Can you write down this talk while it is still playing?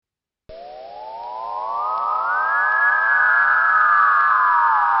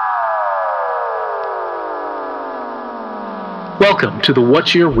Welcome to the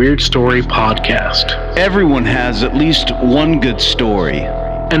What's Your Weird Story podcast. Everyone has at least one good story.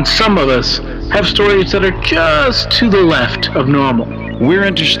 And some of us have stories that are just to the left of normal. We're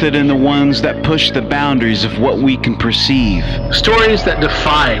interested in the ones that push the boundaries of what we can perceive. Stories that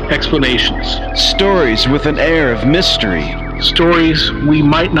defy explanations. Stories with an air of mystery. Stories we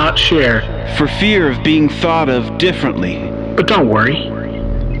might not share for fear of being thought of differently. But don't worry,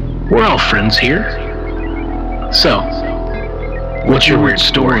 we're all friends here. So, what's your weird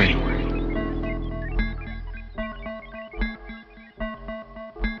story?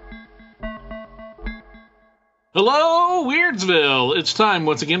 Hello, Weirdsville! It's time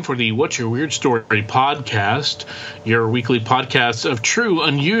once again for the What's Your Weird Story podcast, your weekly podcast of true,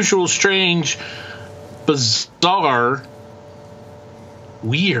 unusual, strange, bizarre,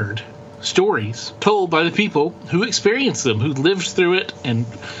 weird stories told by the people who experienced them, who lived through it and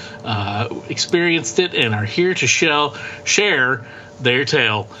experienced it and are here to share their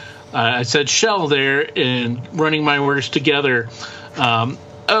tale. I said shell there in running my words together. I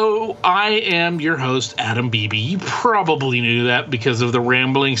am your host, Adam Beebe. You probably knew that because of the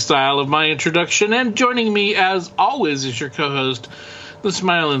rambling style of my introduction. And joining me, as always, is your co-host, the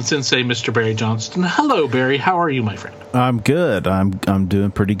smiling sensei, Mr. Barry Johnston. Hello, Barry. How are you, my friend? I'm good. I'm doing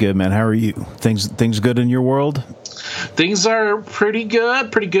pretty good, man. How are you? Things good in your world? Things are pretty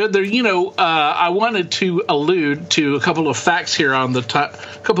good. There, I wanted to allude to a couple of facts here on the top.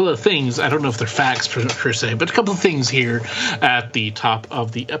 A couple of things. I don't know if they're facts per se, but a couple of things here at the top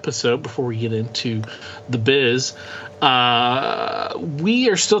of the episode before we get into the biz. We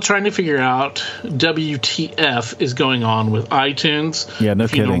are still trying to figure out WTF is going on with iTunes. Yeah, no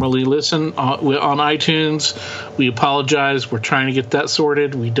if kidding. You normally listen on iTunes, we apologize. We're trying to get that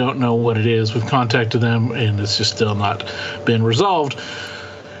sorted. We don't know what it is. We've contacted them, and it's just still not been resolved.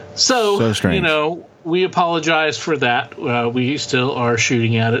 So strange. We apologize for that. We still are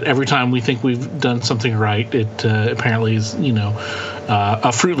shooting at it. Every time we think we've done something right, it apparently is,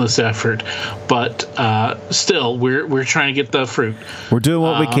 a fruitless effort. But still, we're trying to get the fruit. We're doing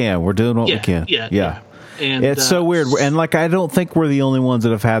what we can. We're doing what we can. Yeah. And it's so weird. And I don't think we're the only ones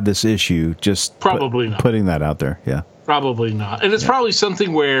that have had this issue. Just probably not. Putting that out there. Yeah. Probably not. And it's probably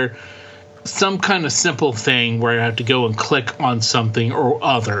something where some kind of simple thing where I have to go and click on something or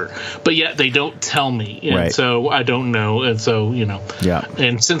other, but yet they don't tell me, and right. So I don't know, and so Yeah.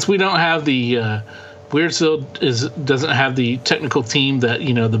 And since we don't have the Weirdsville doesn't have the technical team that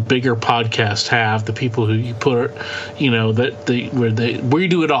the bigger podcasts have, the people who you put, we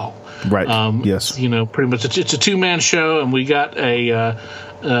do it all. Right. Yes. Pretty much it's a two-man show, and we got a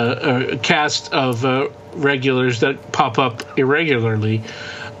cast of regulars that pop up irregularly.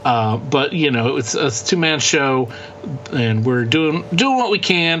 But it's a two-man show, and we're doing what we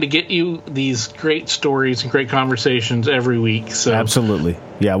can to get you these great stories and great conversations every week. So absolutely,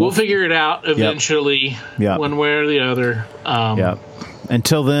 yeah, we'll figure it out eventually, one way or the other.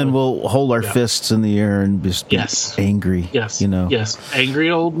 Until then, we'll hold our fists in the air and just be angry. Yes, angry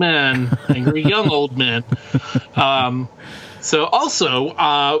old men, angry young old men. So also,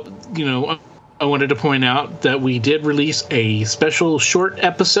 I wanted to point out that we did release a special short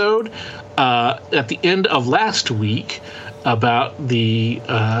episode at the end of last week about the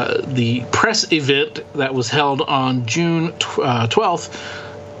press event that was held on June 12th.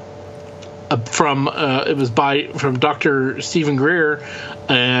 From Dr. Stephen Greer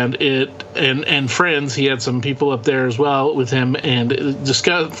and friends. He had some people up there as well with him, and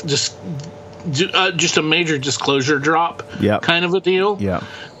discussed just a major disclosure drop, kind of a deal. Yeah.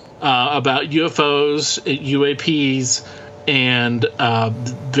 About UFOs, UAPs, and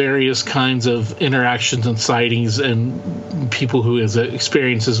various kinds of interactions and sightings and people who has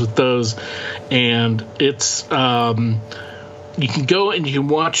experiences with those. And it's you can go and you can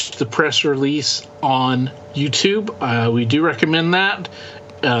watch the press release on YouTube. We do recommend that.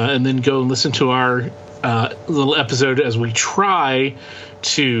 And then go and listen to our little episode as we try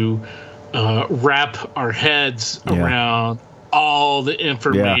to wrap our heads around all the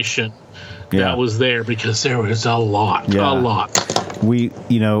information that was there, because there was a lot. We,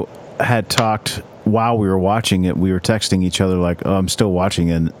 had talked while we were watching it. We were texting each other like, "Oh, I'm still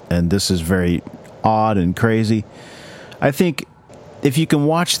watching," and this is very odd and crazy. I think if you can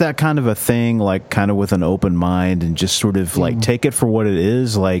watch that kind of a thing, like kind of with an open mind and just sort of like take it for what it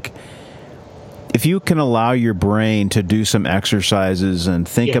is, like if you can allow your brain to do some exercises and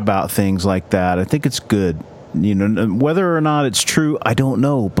think about things like that, I think it's good. Whether or not it's true, I don't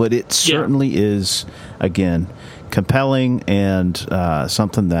know, but it certainly is, again, compelling and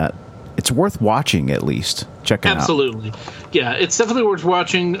something that it's worth watching, at least. Check it out. Absolutely. Yeah, it's definitely worth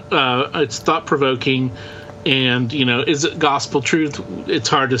watching. It's thought-provoking. And, is it gospel truth? It's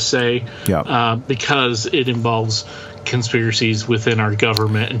hard to say because it involves conspiracies within our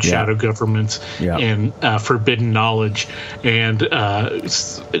government and shadow governments and forbidden knowledge and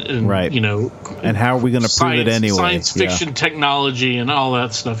right. And how are we going to prove it anyway? Science fiction technology and all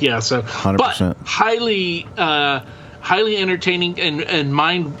that stuff. Yeah, so 100%. But highly entertaining and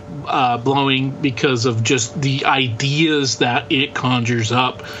mind blowing because of just the ideas that it conjures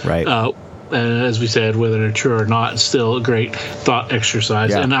up. Right. As we said, whether they're true or not, it's still a great thought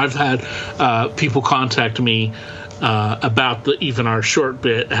exercise. And I've had people contact me about even our short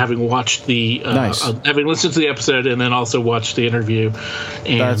bit, having watched having listened to the episode and then also watched the interview,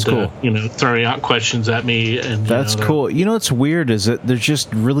 and that's cool. Throwing out questions at me. And that's cool. What's weird is that there's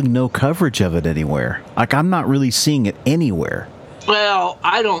just really no coverage of it anywhere. Like, I'm not really seeing it anywhere. Well,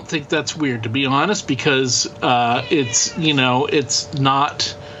 I don't think that's weird, to be honest, because it's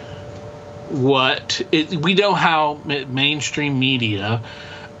not what we know how mainstream media.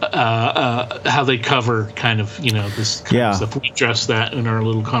 How they cover kind of this kind of stuff. We addressed that in our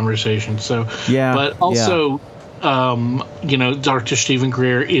little conversation. So but also Dr. Stephen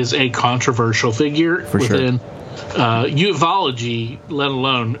Greer is a controversial figure within ufology, let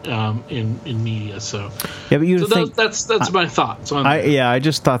alone in media. So but you think that's my thoughts on I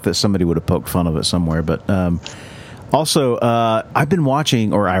just thought that somebody would have poked fun of it somewhere, but also, I've been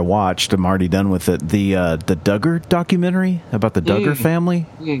watching, or I watched, I'm already done with it, the Duggar documentary about the Duggar family.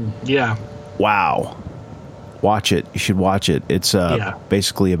 Yeah. Wow. Watch it. You should watch it. It's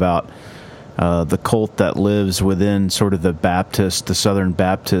basically about the cult that lives within sort of the Southern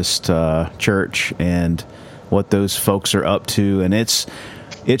Baptist church and what those folks are up to. And it's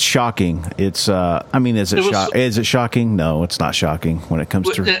shocking. It's, is it shocking? No, it's not shocking when it comes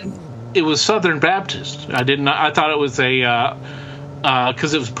to... It was Southern Baptist. I thought it was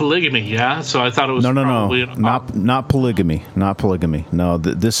because it was polygamy. Yeah, so I thought it was no, not polygamy, not polygamy. No,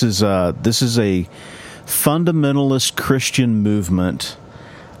 this is a fundamentalist Christian movement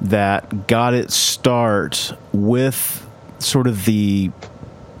that got its start with sort of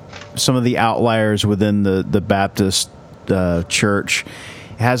some of the outliers within the Baptist church.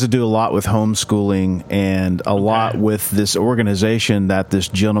 Has to do a lot with homeschooling and a lot with this organization that this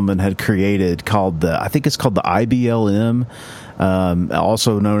gentleman had created called I think it's called the IBLM,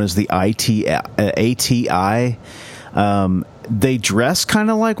 also known as the ATI. They dress kind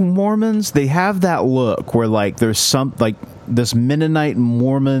of like Mormons. They have that look where like there's some like this Mennonite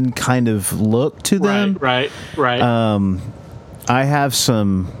Mormon kind of look to them. Right. I have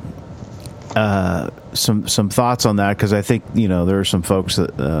some thoughts on that because I think there are some folks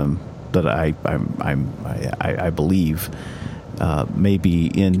that I believe may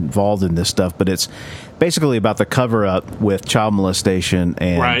be involved in this stuff, but it's basically about the cover up with child molestation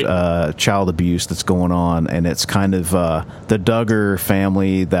and child abuse that's going on, and it's kind of the Duggar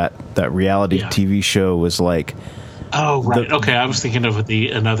family that reality TV show was like. Oh, right. Okay, I was thinking of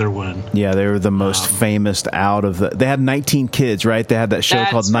another one. Yeah, they were the most famous out of they had 19 kids, right? They had that show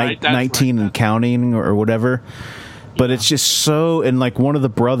called 19 and Counting or whatever. But it's just so, and like one of the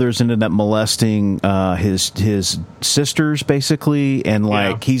brothers ended up molesting his sisters, basically, and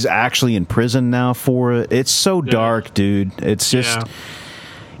like he's actually in prison now for it. It's so dark, dude. It's just...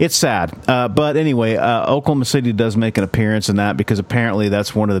 It's sad. But anyway, Oklahoma City does make an appearance in that because apparently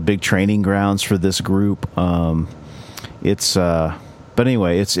that's one of the big training grounds for this group. But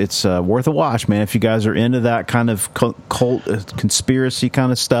anyway, it's worth a watch, man. If you guys are into that kind of cult conspiracy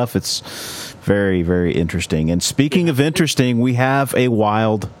kind of stuff, it's very, very interesting. And speaking of interesting, we have a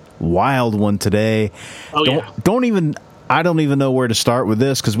wild one today. I don't even know where to start with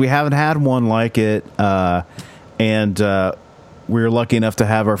this because we haven't had one like it. And we're lucky enough to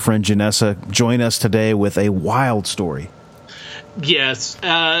have our friend Janessa join us today with a wild story. Yes,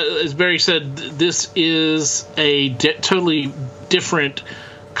 as Barry said, this is a totally different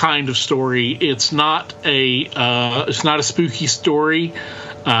kind of story. It's not a spooky story,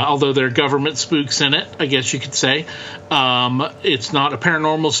 although there are government spooks in it, I guess you could say. It's not a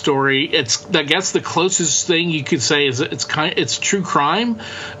paranormal story. I guess the closest thing you could say is it's true crime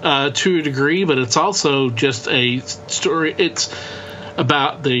to a degree, but it's also just a story. It's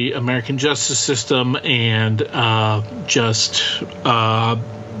about the American justice system and just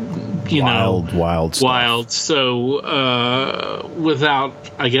wild stuff. So without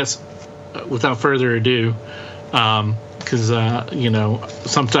further ado, because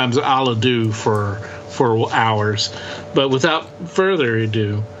sometimes I'll do for hours, but without further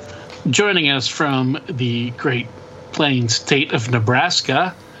ado, joining us from the Great Plains state of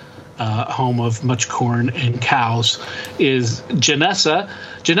Nebraska, home of much corn and cows, is Janessa.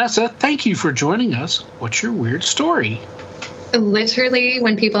 Janessa, thank you for joining us. What's your weird story? Literally,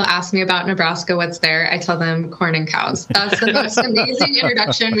 when people ask me about Nebraska, what's there, I tell them corn and cows. That's the most amazing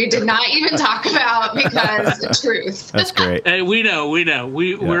introduction we did not even talk about because truth. That's great. Hey, we know.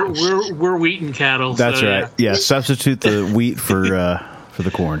 We're wheat and cattle. That's so, right. Yeah, substitute the wheat for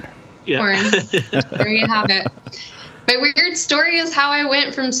the corn. Yeah. Corn. There you have it. My weird story is how I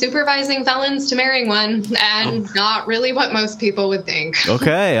went from supervising felons to marrying one, and not really what most people would think.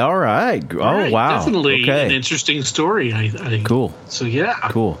 Okay, all right. Oh, Right, wow. Definitely Okay. an interesting story. I Cool. So yeah.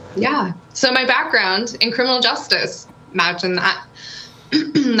 Cool. Yeah. So my background in criminal justice, imagine that.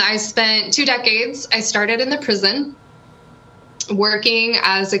 I spent 2 decades. I started in the prison working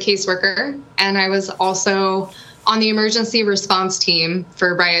as a caseworker, and I was also on the emergency response team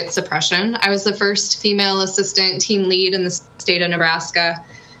for riot suppression. I was the first female assistant team lead in the state of Nebraska,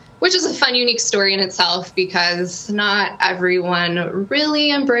 which is a fun, unique story in itself because not everyone really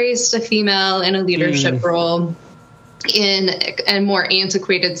embraced a female in a leadership role in a more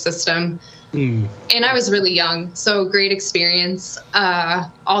antiquated system. And I was really young, so great experience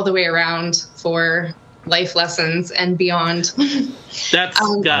all the way around for life lessons and beyond. That's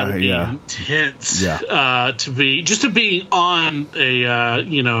gotta be intense. Yeah. To be on a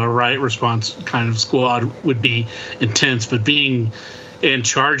a riot response kind of squad would be intense, but being in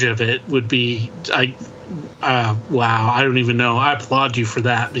charge of it would be wow. I don't even know. I applaud you for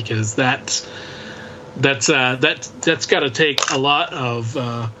that because that's got to take a lot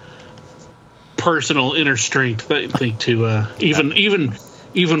of personal inner strength, I think, to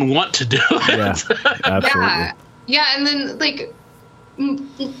even want to do it. Yeah, absolutely. Yeah, and then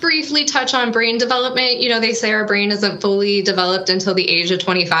briefly touch on brain development. You know, they say our brain isn't fully developed until the age of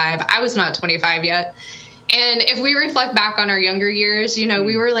 25. I was not 25 yet. And if we reflect back on our younger years, you know,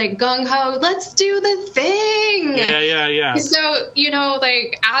 we were like gung-ho, let's do the thing. Yeah. So, you know,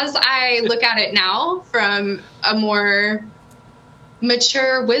 as I look at it now from a more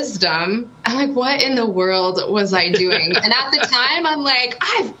mature wisdom, I'm like, what in the world was I doing? And at the time, I'm like,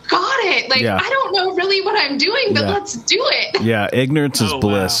 I've got it. I don't know really what I'm doing, but let's do it. Yeah, ignorance is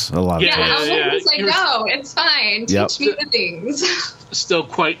bliss a lot of times. I was like, no, it's fine. Teach me the things. Still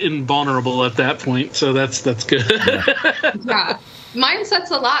quite invulnerable at that point, so that's good. Yeah. Mindset's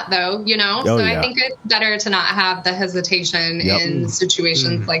a lot, though, you know? I think it's better to not have the hesitation in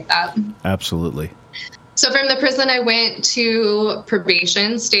situations like that. Absolutely. So from the prison, I went to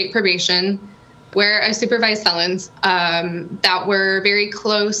probation, state probation, where I supervised felons that were very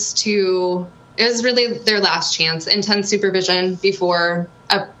close to, it was really their last chance, intense supervision before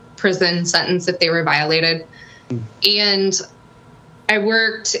a prison sentence if they were violated. And I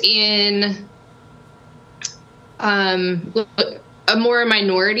worked in a more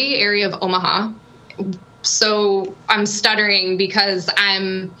minority area of Omaha. So I'm stuttering because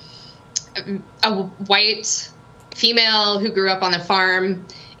I'm a white female who grew up on a farm,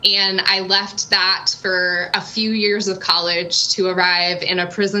 and I left that for a few years of college to arrive in a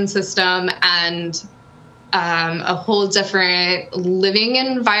prison system and a whole different living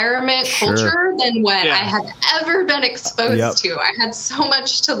environment, culture than what I had ever been exposed to. I had so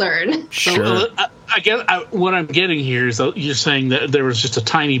much to learn. So I guess what I'm getting here is you're saying that there was just a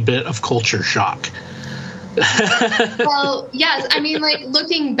tiny bit of culture shock. Well, yes. I mean,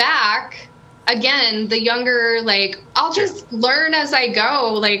 looking back, again, the younger, I'll just learn as I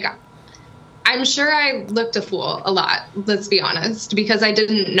go. I'm sure I looked a fool a lot, let's be honest, because I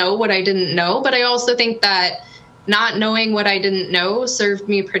didn't know what I didn't know. But I also think that not knowing what I didn't know served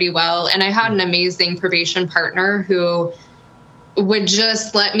me pretty well. And I had an amazing probation partner who would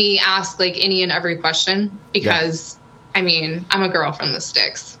just let me ask any and every question because, I mean, I'm a girl from the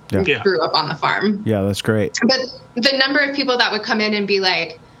sticks. Yeah. Grew up on the farm. Yeah, that's great. But the number of people that would come in and be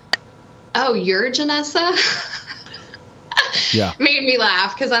like, oh, you're Janessa? Made me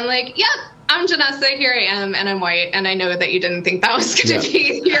laugh because I'm like, yep, I'm Janessa. Here I am, and I'm white, and I know that you didn't think that was going to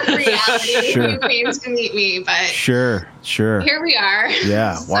be your reality when you came to meet me, but sure, here we are.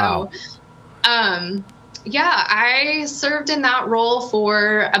 Yeah, wow. So, I served in that role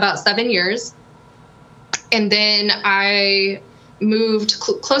for about 7 years, and then I moved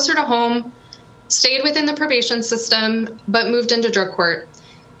closer to home, stayed within the probation system, but moved into drug court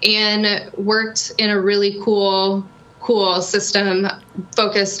and worked in a really cool system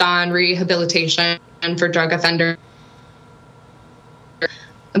focused on rehabilitation for drug offenders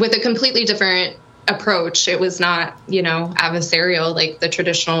with a completely different approach. It was not, adversarial like the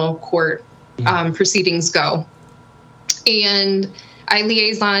traditional court proceedings go. And I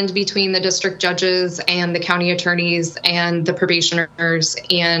liaisoned between the district judges and the county attorneys and the probationers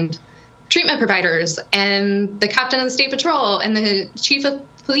and treatment providers and the captain of the state patrol and the chief of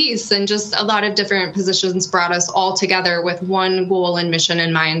police, and just a lot of different positions brought us all together with one goal and mission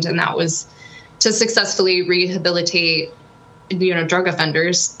in mind, and that was to successfully rehabilitate, drug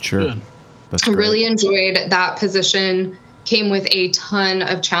offenders. Sure. Good. That's I great. really enjoyed that position. Came with a ton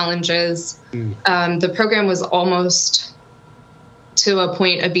of challenges. The program was almost to a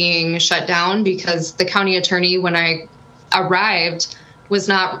point of being shut down because the county attorney, when I arrived, was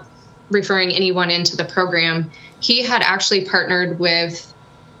not referring anyone into the program. He had actually partnered with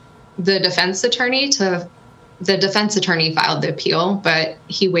the defense attorney. The defense attorney filed the appeal, but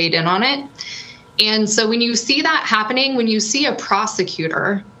he weighed in on it. And so when you see that happening, when you see a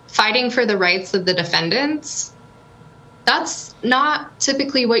prosecutor fighting for the rights of the defendants, that's not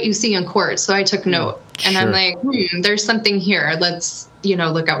typically what you see in court. So I took note, and Sure. I'm like, there's something here. Let's,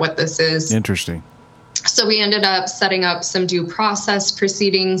 look at what this is. Interesting. So we ended up setting up some due process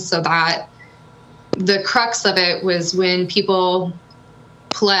proceedings so that the crux of it was when people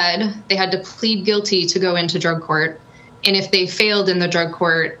pled, they had to plead guilty to go into drug court. And if they failed in the drug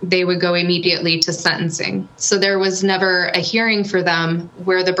court, they would go immediately to sentencing. So there was never a hearing for them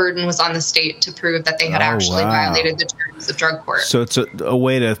where the burden was on the state to prove that they had actually wow. violated the terms of drug court. So it's a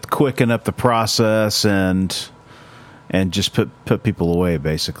way to quicken up the process and just put people away,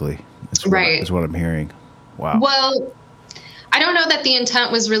 basically. Right. Is what I'm hearing. Wow. Well, I don't know that the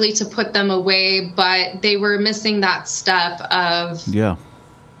intent was really to put them away, but they were missing that step of, Yeah.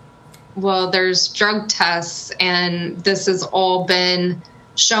 well, there's drug tests, and this has all been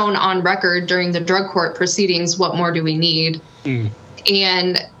shown on record during the drug court proceedings. What more do we need?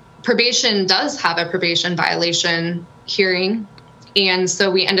 And probation does have a probation violation hearing. And so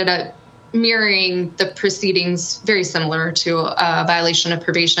we ended up mirroring the proceedings very similar to a violation of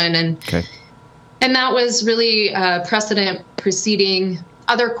probation. And that was really a precedent proceeding.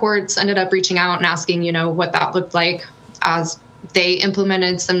 Other courts ended up reaching out and asking, what that looked like as they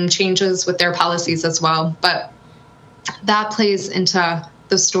implemented some changes with their policies as well. But that plays into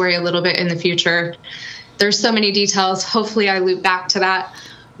the story a little bit in the future. There's so many details. Hopefully I loop back to that.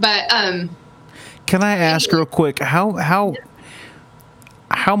 But Can I ask real quick, how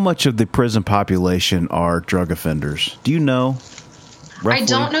much of the prison population are drug offenders? Do you know? Roughly? I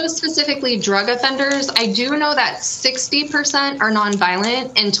don't know specifically drug offenders. I do know that 60% are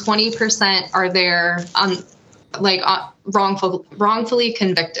nonviolent and 20% are there wrongfully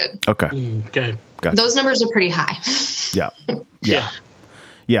convicted. Okay. Okay. Gotcha. Those numbers are pretty high. Yeah.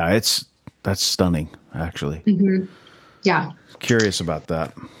 That's stunning, actually. Yeah. Curious about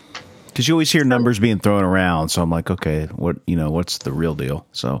that. Because you always hear numbers being thrown around, so I'm like, okay, what's the real deal?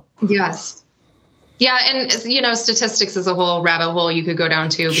 So Yes. Yeah, and statistics is a whole rabbit hole you could go down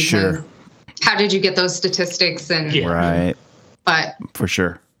to, because Sure. how did you get those statistics? And Yeah. right, but for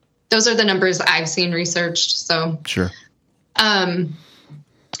sure, those are the numbers I've seen researched. So sure.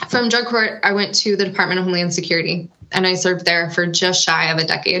 From drug court, I went to the Department of Homeland Security, and I served there for just shy of a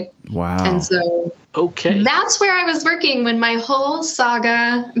decade. Wow. And so Okay. that's where I was working when my whole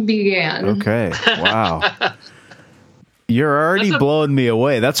saga began. Okay. Wow. You're already blowing me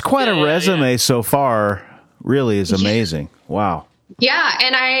away. That's quite a resume so far. Really is amazing. Wow. Yeah,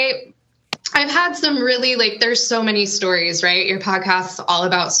 and I've had some really, there's so many stories, right? Your podcast's all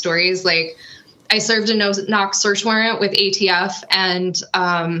about stories. I served a no-knock search warrant with ATF and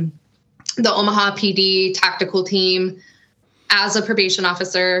the Omaha PD tactical team as a probation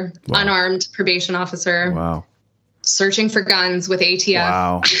officer, unarmed probation officer. Wow. Searching for guns with ATF.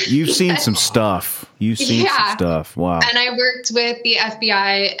 Wow. You've seen some stuff. You've seen some stuff. Wow. And I worked with the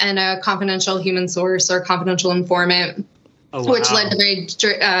FBI and a confidential human source or confidential informant, which led to my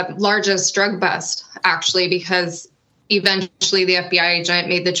largest drug bust, actually, because eventually the FBI agent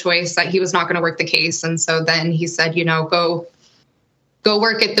made the choice that he was not going to work the case. And so then he said, go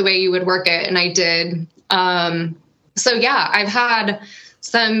work it the way you would work it. And I did. So yeah, I've had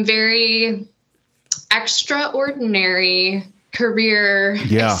some very extraordinary career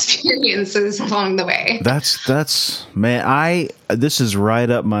experiences along the way. That's man, this is right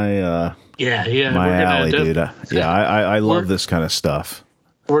up my my alley, dude. I love this kind of stuff.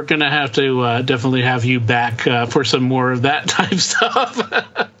 We're gonna have to definitely have you back for some more of that type stuff.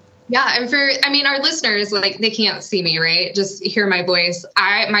 Yeah, and our listeners, they can't see me, right? Just hear my voice.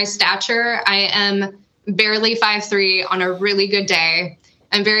 My stature, I am barely 5'3" on a really good day.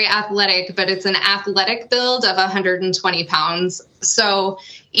 I'm very athletic, but it's an athletic build of 120 pounds. So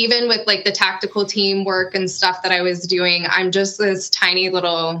even with the tactical team work and stuff that I was doing, I'm just this tiny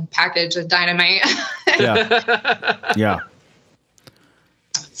little package of dynamite. Yeah.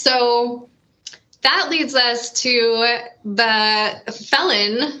 So that leads us to the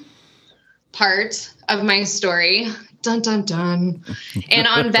felon part of my story. Dun, dun, dun. And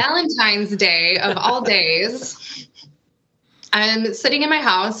on Valentine's Day, of all days, I'm sitting in my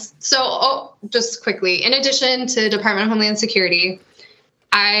house. So just quickly, in addition to Department of Homeland Security,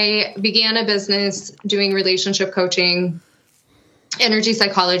 I began a business doing relationship coaching, energy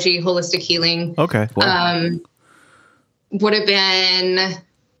psychology, holistic healing. Okay. Wow. Would have been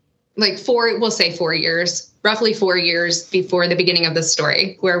like 4 years, roughly 4 years before the beginning of the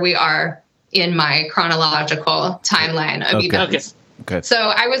story, where we are in my chronological timeline of events. Okay. So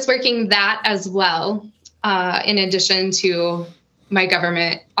I was working that as well, in addition to my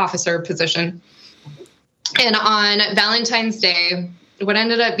government officer position. And on Valentine's Day, what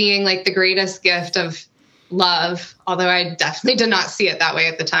ended up being like the greatest gift of love, although I definitely did not see it that way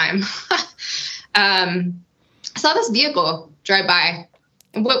at the time, I saw this vehicle drive by.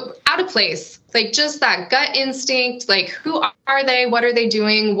 Out of place, like just that gut instinct, like who are they? What are they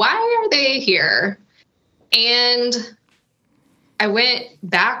doing? Why are they here? And I went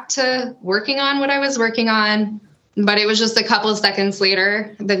back to working on what I was working on, but it was just a couple of seconds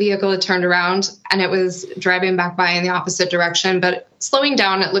later, the vehicle had turned around and it was driving back by in the opposite direction, but slowing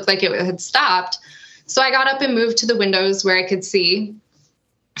down, it looked like it had stopped. So I got up and moved to the windows where I could see,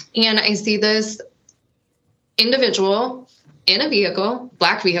 and I see this individual in a vehicle,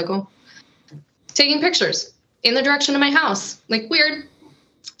 black vehicle, taking pictures in the direction of my house. Like, weird.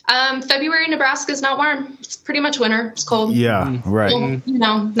 February, Nebraska is not warm. It's pretty much winter. It's cold. Yeah, right. Well,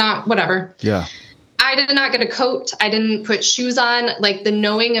 not whatever. Yeah. I did not get a coat. I didn't put shoes on. Like, the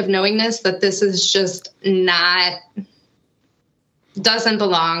knowing of knowingness that this is just doesn't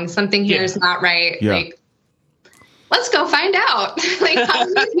belong. Something here is not right. Yeah. Like, let's go find out. Like, how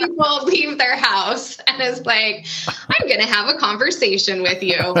many people leave their house and is like, I'm going to have a conversation with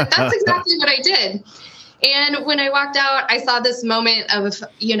you. That's exactly what I did. And when I walked out, I saw this moment of,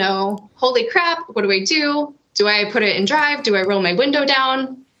 holy crap, what do I do? Do I put it in drive? Do I roll my window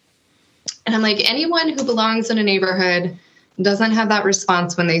down? And I'm like, anyone who belongs in a neighborhood doesn't have that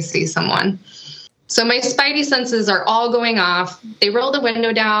response when they see someone. So my spidey senses are all going off. They roll the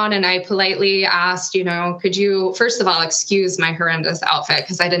window down and I politely asked, could you, first of all, excuse my horrendous outfit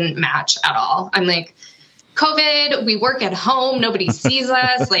because I didn't match at all. I'm like, COVID, we work at home. Nobody sees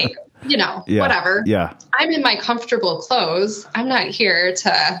us. Like, whatever. Yeah. I'm in my comfortable clothes. I'm not here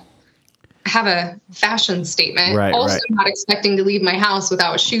to have a fashion statement. Right, also right. not expecting to leave my house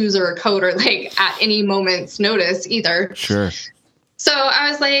without shoes or a coat or like at any moment's notice either. Sure. So I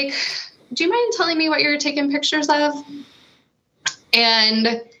was like, do you mind telling me what you're taking pictures of?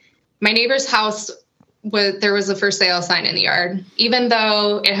 And my neighbor's house, there was a for sale sign in the yard, even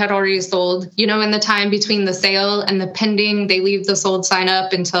though it had already sold. In the time between the sale and the pending, they leave the sold sign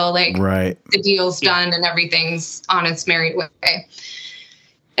up until the deal's done and everything's on its merry way.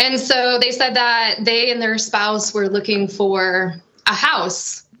 And so they said that they and their spouse were looking for a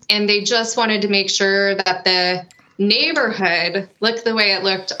house, and they just wanted to make sure that the neighborhood looked the way it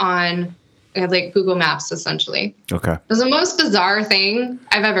looked on Google Maps, essentially. Okay. It was the most bizarre thing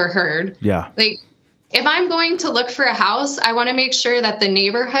I've ever heard. Yeah. Like, if I'm going to look for a house, I want to make sure that the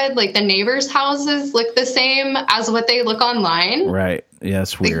neighborhood, like the neighbors' houses, look the same as what they look online. Right. Yeah,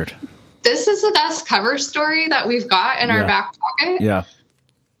 it's weird. This is the best cover story that we've got in our back pocket. Yeah.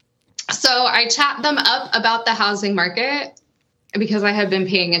 So I chat them up about the housing market because I had been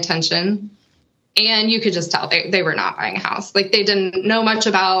paying attention. And you could just tell they were not buying a house. Like, they didn't know much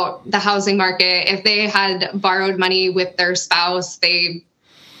about the housing market. If they had borrowed money with their spouse, they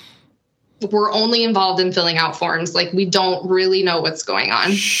were only involved in filling out forms. Like, we don't really know what's going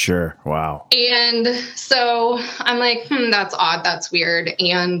on. Sure. Wow. And so I'm like, that's odd. That's weird.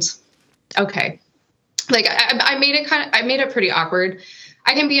 And okay. Like, I made it pretty awkward.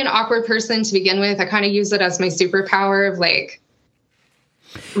 I can be an awkward person to begin with. I kind of use it as my superpower of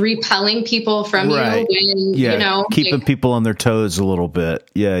repelling people from you when, keeping people on their toes a little bit.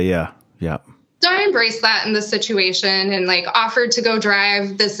 Yeah. So I embraced that in this situation and offered to go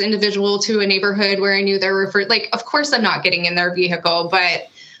drive this individual to a neighborhood where I knew there were of course I'm not getting in their vehicle, but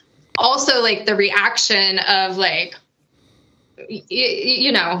also the reaction of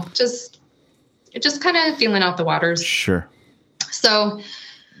just kind of feeling out the waters. Sure. So,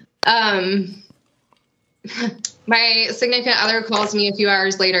 my significant other calls me a few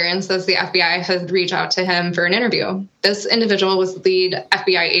hours later and says the FBI had reached out to him for an interview. This individual was the lead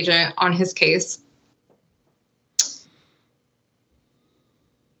FBI agent on his case.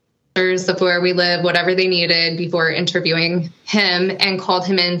 Of where we live, whatever they needed before interviewing him, and called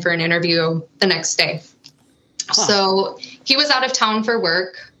him in for an interview the next day. Huh. So he was out of town for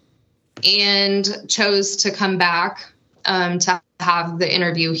work. and chose to come back to have the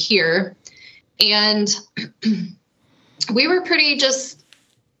interview here. And we were pretty just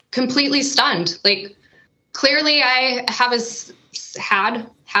completely stunned. Like, clearly I have a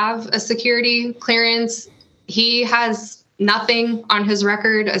security clearance. He has nothing on his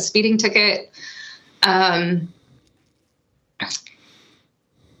record, a speeding ticket. We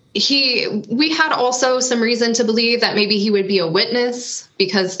had also some reason to believe that maybe he would be a witness,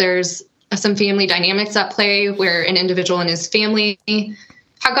 because there's some family dynamics at play where an individual in his family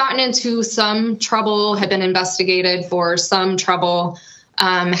had gotten into some trouble, had been investigated for some trouble,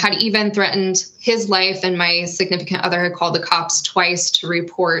 had even threatened his life, and my significant other had called the cops twice to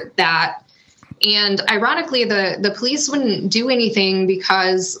report that. And ironically, the police wouldn't do anything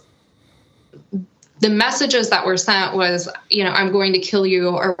because the messages that were sent was, I'm going to kill you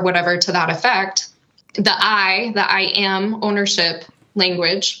or whatever to that effect. The I am ownership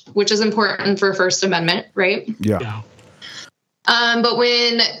language, which is important for First Amendment, right? Yeah. But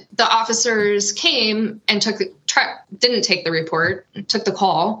when the officers came and didn't take the report, took the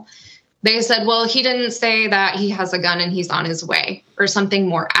call, they said, well, he didn't say that he has a gun and he's on his way, or something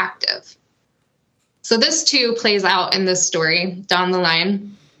more active. So this too plays out in this story down the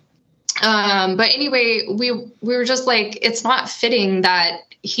line. But anyway, we were just like, it's not fitting that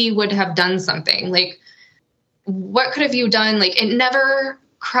he would have done something. Like, what could have you done? Like, it never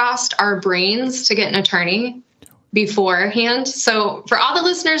crossed our brains to get an attorney beforehand. So for all the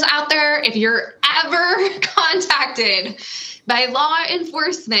listeners out there, if you're ever contacted by law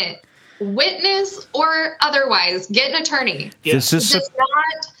enforcement, witness or otherwise, get an attorney. This is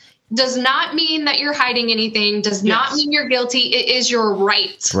does not mean that you're hiding anything, does not mean you're guilty. It is your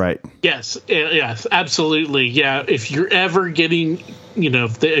right. Right. Yes, absolutely. Yeah, if you're ever getting,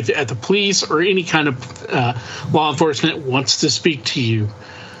 if at the police or any kind of law enforcement wants to speak to you,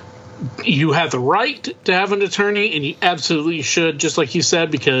 you have the right to have an attorney, and you absolutely should, just like you said,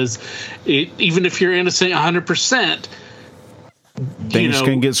 because even if you're innocent 100%, things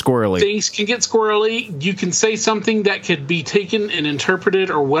can get squirrely. Things can get squirrely. You can say something that could be taken and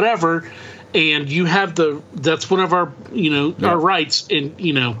interpreted or whatever, and you have that's one of our, our rights, and,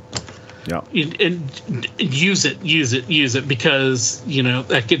 and use it because,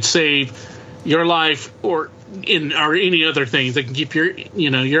 that could save your life or any other things that can keep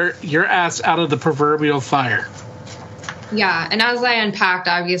your ass out of the proverbial fire. Yeah. And as I unpacked,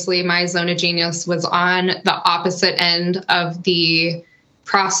 obviously my zone of genius was on the opposite end of the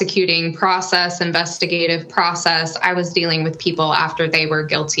prosecuting process, investigative process. I was dealing with people after they were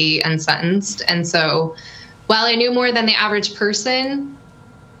guilty and sentenced. And so while I knew more than the average person,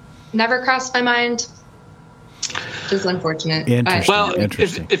 never crossed my mind. Which is unfortunate. Interesting. Well,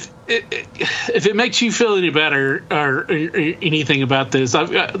 Interesting. If it makes you feel any better or anything about this,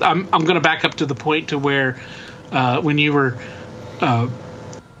 I'm going to back up to the point to where when you were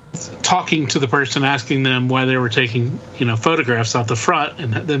talking to the person, asking them why they were taking, photographs out the front,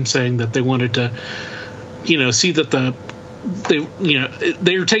 and them saying that they wanted to, see that they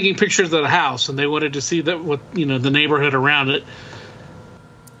were taking pictures of the house and they wanted to see that what, the neighborhood around it.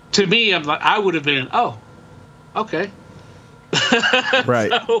 To me, I'm like, I would have been, oh, okay. Right.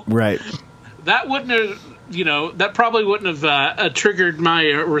 So, right. That wouldn't have, that probably wouldn't have triggered my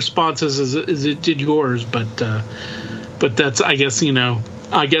responses as it did yours. But that's, I guess, I'm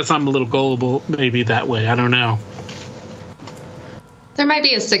a little gullible maybe that way. I don't know. There might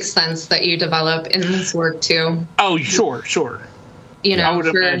be a sixth sense that you develop in this work too. Oh, sure. I would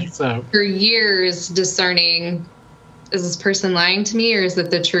imagine so. For years discerning, is this person lying to me or is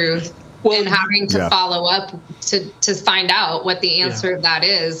it the truth? Well, and having to follow up to find out what the answer of that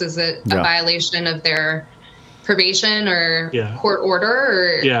is. Is it a violation of their probation or court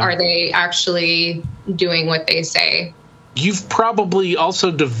order, or are they actually doing what they say? You've probably also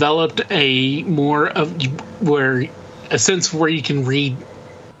developed a sense where you can read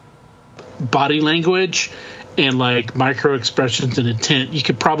body language and like micro expressions and intent. You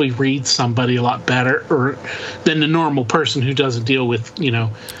could probably read somebody a lot better than the normal person who doesn't deal with,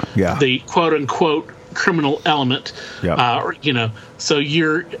 the quote unquote criminal element. So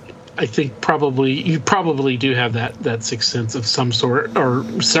I think you probably do have that sixth sense of some sort or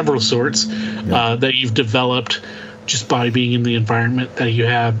several sorts that you've developed just by being in the environment that you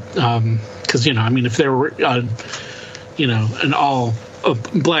have. Because, if there were, in all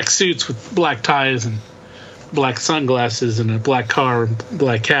black suits with black ties and black sunglasses and a black car and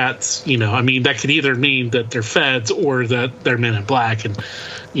black hats, that could either mean that they're feds or that they're men in black, and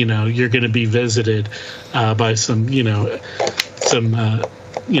you're going to be visited by some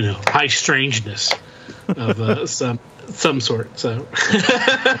high strangeness of some sort. So,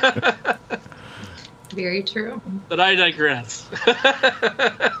 Very true. but I digress.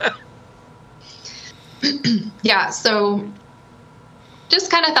 Yeah, so just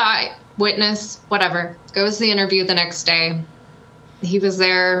kind of thought, witness, whatever. Goes to the interview the next day. He was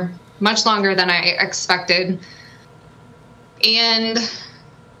there much longer than I expected. And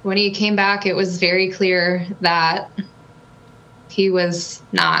when he came back, it was very clear that he was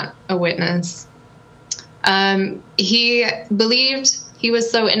not a witness. He believed he was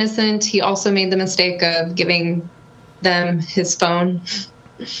so innocent. He also made the mistake of giving them his phone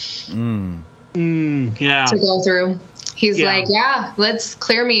Yeah. to go through. He's Yeah. like, yeah, let's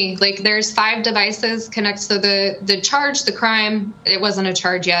clear me. Like, there's 5 devices connected to the charge, the crime. It wasn't a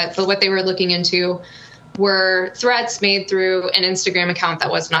charge yet, but what they were looking into were threats made through an Instagram account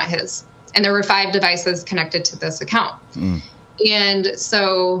that was not his. And there were 5 devices connected to this account. And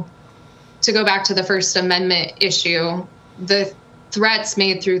so to go back to the First Amendment issue, the threats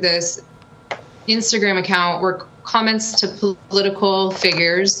made through this Instagram account were comments to political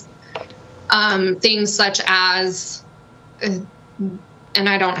figures, things such as, and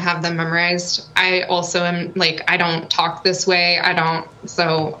I don't have them memorized. I also am like, I don't talk this way. I don't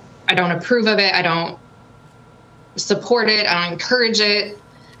approve of it. I don't support it. I don't encourage it.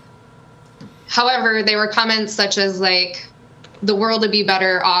 However, they were comments such as like, the world would be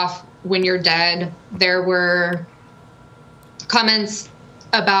better off when you're dead. There were comments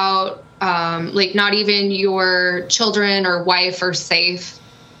about like not even your children or wife are safe.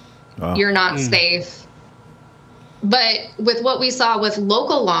 You're not safe. But with what we saw with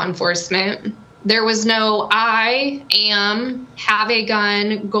local law enforcement, there was no, I have a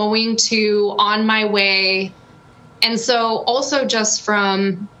gun, going to, on my way. And so also just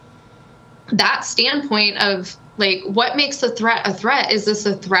from that standpoint of like, what makes a threat a threat? Is this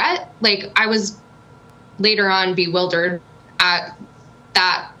a threat? Like, I was later on bewildered at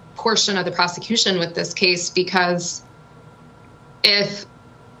that portion of the prosecution with this case, because if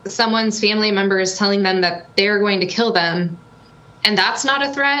someone's family member is telling them that they're going to kill them, and that's not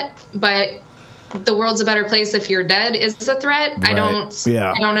a threat, but the world's a better place if you're dead is a threat. Right. I don't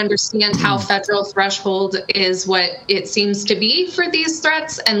understand how federal threshold is what it seems to be for these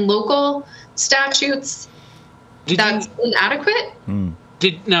threats, and local statutes that's inadequate.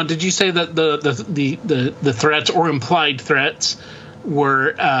 Did you say that the threats or implied threats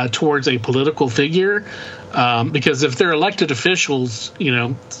were towards a political figure? Because if they're elected officials,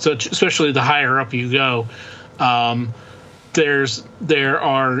 especially the higher up you go, there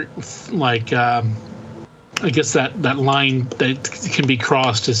are like I guess that line that can be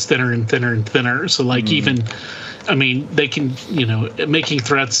crossed is thinner and thinner and thinner. So like even, I mean, they can making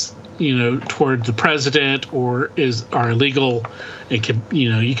threats toward the president are illegal. It can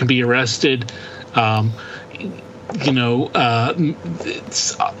you can be arrested.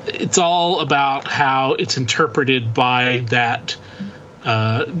 It's all about how it's interpreted by that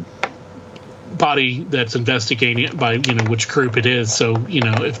body that's investigating it, by which group it is. So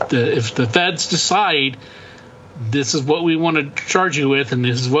if the feds decide this is what we want to charge you with, and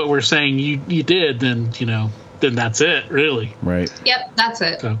this is what we're saying you did, then that's it, really. Right. Yep, that's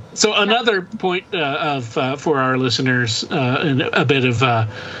it. So another point for our listeners, and a bit of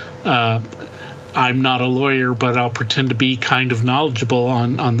I'm not a lawyer, but I'll pretend to be kind of knowledgeable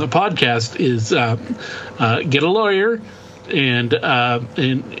on the podcast, is get a lawyer and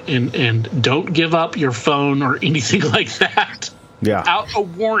don't give up your phone or anything like that. Yeah. Without a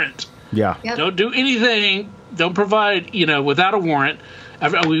warrant. Yeah. Yep. Don't do anything. Don't provide, without a warrant.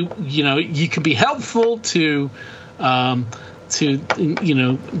 You can be helpful to the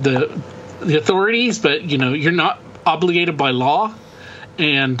authorities, but you're not obligated by law.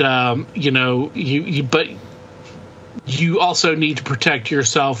 And but you also need to protect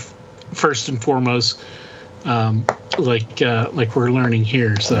yourself first and foremost, like we're learning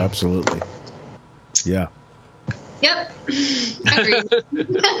here. So absolutely, yeah. Yep, agreed.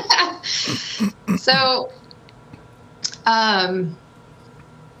 So, well,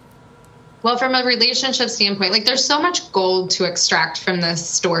 from a relationship standpoint, like there's so much gold to extract from this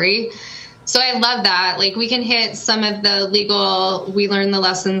story. So I love that. Like, we can hit some of the legal, we learned the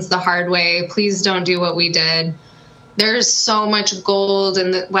lessons the hard way. Please don't do what we did. There's so much gold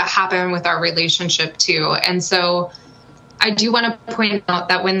in what happened with our relationship too. And so I do want to point out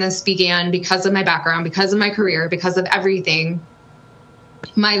that when this began, because of my background, because of my career, because of everything,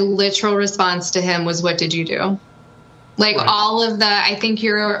 my literal response to him was, what did you do? Like right. All of the, I think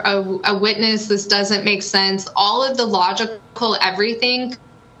you're a witness, this doesn't make sense. All of the logical everything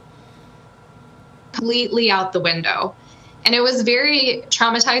completely out the window. And it was very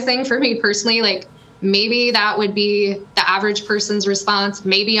traumatizing for me personally. Like, Maybe that would be the average person's response.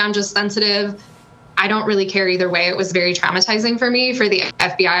 Maybe I'm just sensitive. I don't really care either way. It was very traumatizing for me for the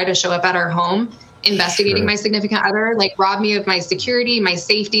FBI to show up at our home investigating my significant other, like rob me of my security, my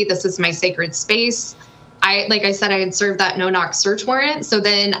safety. This is my sacred space. Like I said, I had served that no-knock search warrant. So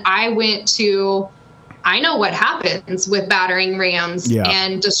then I know what happens with battering rams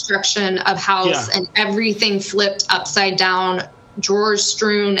and destruction of house and everything flipped upside down, drawers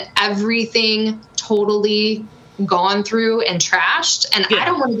strewn, everything totally gone through and trashed. And I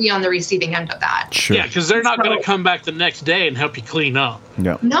don't want to be on the receiving end of that. Sure. Yeah, because they're not going to come back the next day and help you clean up.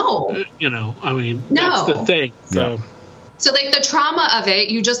 Yeah. No. That's the thing. So. Yeah. So like the trauma of it,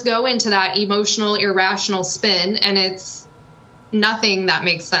 you just go into that emotional, irrational spin, and it's nothing that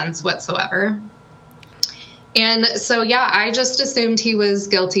makes sense whatsoever. And so, I just assumed he was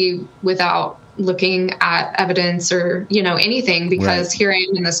guilty without looking at evidence or, anything, because here I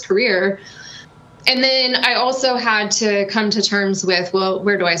am in this career. And then I also had to come to terms with, well,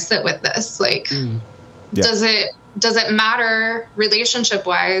 where do I sit with this? Like, does it matter relationship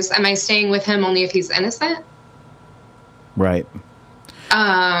wise? Am I staying with him only if he's innocent? Right.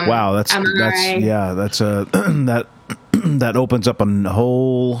 Wow. That opens up a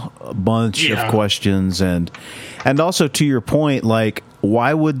whole bunch of questions. And also to your point, like,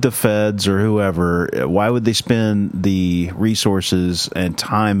 why would the feds or whoever, why would they spend the resources and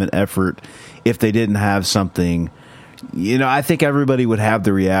time and effort if they didn't have something? I think everybody would have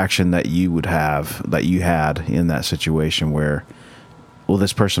the reaction that you had in that situation where, well,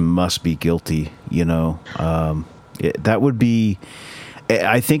 this person must be guilty, that would be,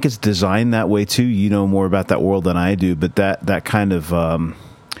 I think it's designed that way too. You know more about that world than I do, but that kind of,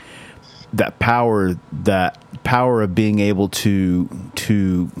 that power of being able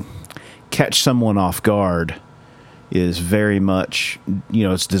to catch someone off guard is very much,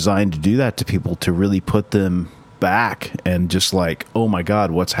 it's designed to do that to people, to really put them back and just like, oh my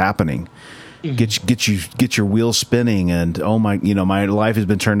God, what's happening? Get your wheels spinning, and oh my, my life has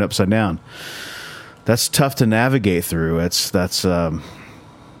been turned upside down. That's tough to navigate through. I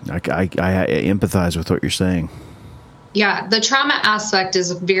empathize with what you're saying. Yeah, the trauma aspect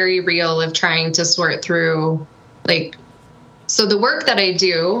is very real of trying to sort through, like, so the work that I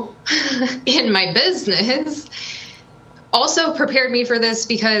do in my business also prepared me for this,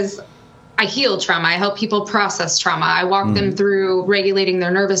 because I heal trauma. I help people process trauma. I walk them through regulating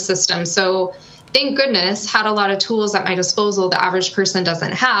their nervous system. So thank goodness, had a lot of tools at my disposal the average person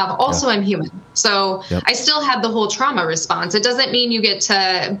doesn't have. Also, I'm human. So I still had the whole trauma response. It doesn't mean you get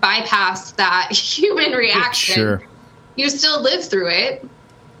to bypass that human reaction. Sure. You still live through it,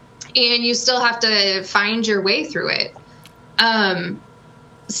 and you still have to find your way through it. My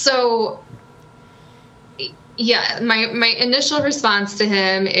initial response to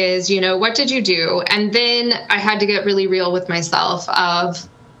him is, what did you do? And then I had to get really real with myself of,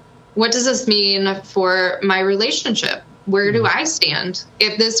 what does this mean for my relationship? Where do I stand?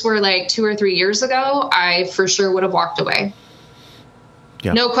 If this were like 2 or 3 years ago, I for sure would have walked away.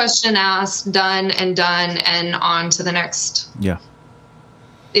 Yeah. No question asked, done and on to the next. Yeah.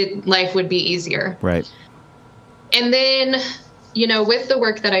 Life would be easier. Right. And then, with the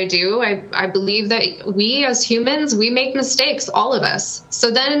work that I do, I believe that we as humans, we make mistakes, all of us.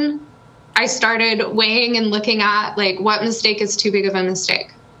 So then I started weighing and looking at, like, what mistake is too big of a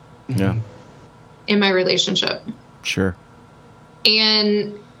mistake. Yeah. In my relationship. Sure.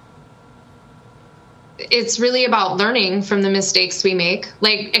 And it's really about learning from the mistakes we make,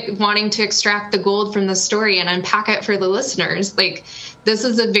 like wanting to extract the gold from the story and unpack it for the listeners. Like, this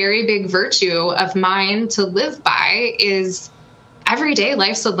is a very big virtue of mine to live by, is every day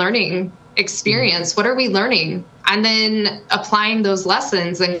life's a learning experience. What are we learning? And then applying those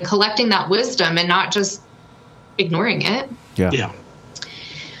lessons and collecting that wisdom and not just ignoring it. Yeah.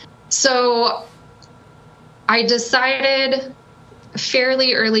 So I decided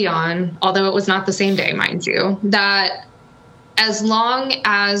fairly early on, although it was not the same day, mind you, that as long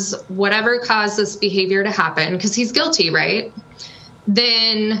as whatever caused this behavior to happen, because he's guilty, right?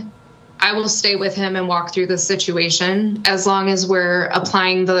 Then I will stay with him and walk through the situation, as long as we're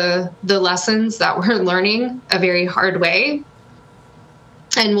applying the lessons that we're learning a very hard way,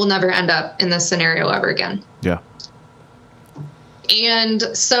 and we'll never end up in this scenario ever again. Yeah. And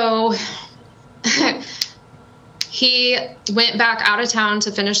so he went back out of town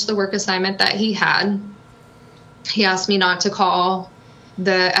to finish the work assignment that he had. He asked me not to call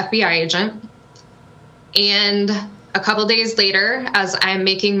the FBI agent. And a couple days later, as I'm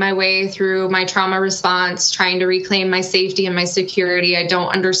making my way through my trauma response, trying to reclaim my safety and my security, I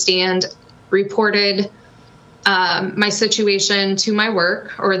don't understand, reported my situation to my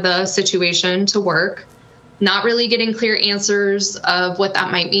work, or the situation to work, not really getting clear answers of what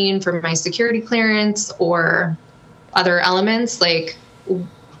that might mean for my security clearance or other elements, like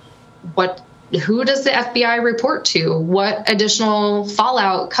who does the FBI report to? What additional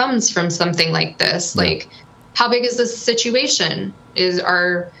fallout comes from something like this? Yeah. Like, how big is this situation?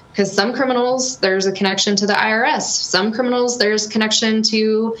 Because some criminals, there's a connection to the IRS. Some criminals, there's connection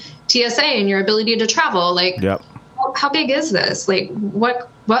to TSA and your ability to travel. Like, yep. How big is this? Like, what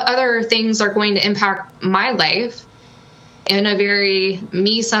other things are going to impact my life in a very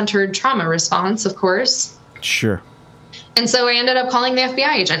me-centered trauma response, of course. Sure. And so I ended up calling the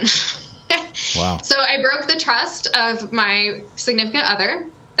FBI agent. Wow. So I broke the trust of my significant other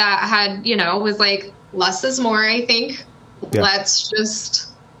that had, was like, less is more, I think. Yeah. Let's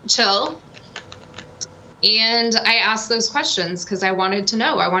just chill. And I asked those questions because I wanted to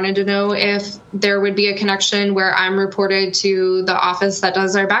know. I wanted to know if there would be a connection where I'm reported to the office that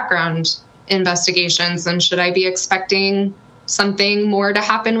does our background investigations, and should I be expecting something more to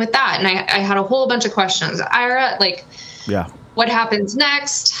happen with that? And I had a whole bunch of questions. Ira, what happens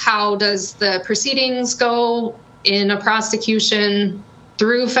next? How does the proceedings go in a prosecution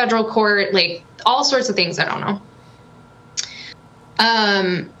through federal court? Like, all sorts of things I don't know.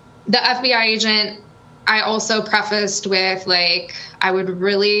 The FBI agent, I also prefaced with, like, I would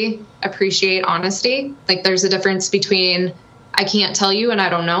really appreciate honesty. Like, there's a difference between I can't tell you and I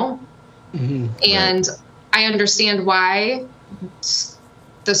don't know. Mm-hmm. And right. I understand why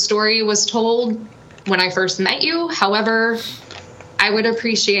the story was told when I first met you. However, I would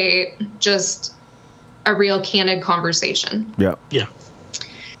appreciate just a real candid conversation. Yeah. Yeah.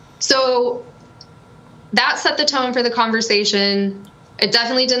 So that set the tone for the conversation. It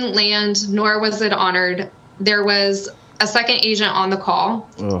definitely didn't land, nor was it honored. There was a second agent on the call,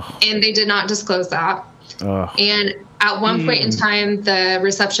 and they did not disclose that. And at one point in time, the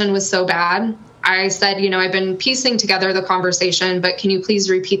reception was so bad, I said, I've been piecing together the conversation, but can you please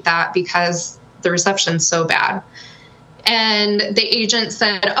repeat that because the reception's so bad? And the agent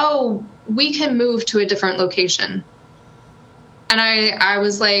said, we can move to a different location. And I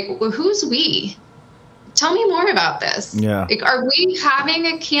was like, well, who's we? Tell me more about this. Yeah. Like, are we having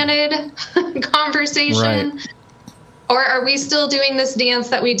a candid conversation? Right. Or are we still doing this dance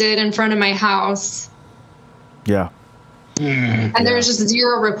that we did in front of my house? Yeah. And there's just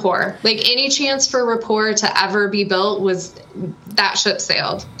zero rapport. Like, any chance for rapport to ever be built that ship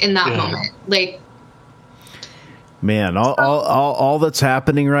sailed in that moment. Like, man, all that's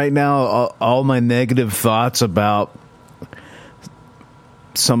happening right now, all my negative thoughts about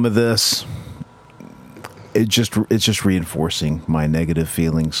some of this, it's just reinforcing my negative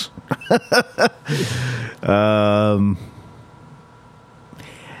feelings.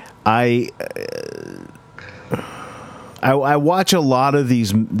 I watch a lot of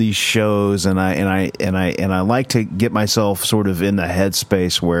these shows, and I like to get myself sort of in the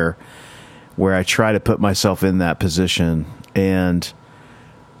headspace where I try to put myself in that position. And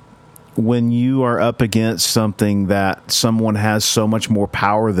when you are up against something that someone has so much more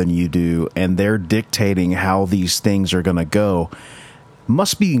power than you do, and they're dictating how these things are going to go,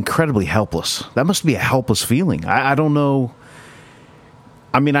 must be incredibly helpless. That must be a helpless feeling. I don't know.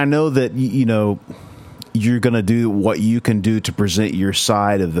 I mean, I know that, you're going to do what you can do to present your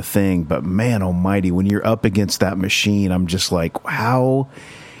side of the thing, but man almighty, when you're up against that machine, I'm just like, how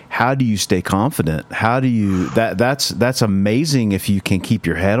do you stay confident? How do you, that's amazing if you can keep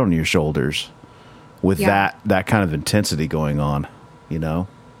your head on your shoulders with that kind of intensity going on,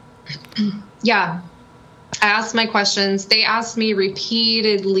 Yeah. I asked my questions. They asked me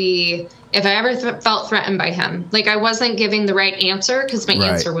repeatedly if I ever felt threatened by him. Like, I wasn't giving the right answer because my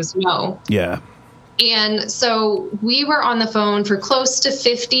answer was no. Yeah. And so we were on the phone for close to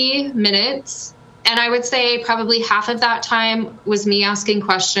 50 minutes. And I would say probably half of that time was me asking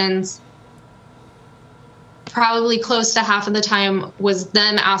questions. Probably close to half of the time was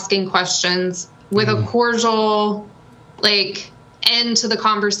them asking questions with a cordial, end to the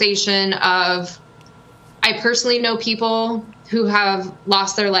conversation of, I personally know people who have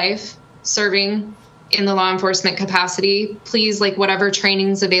lost their life serving in the law enforcement capacity. Please, whatever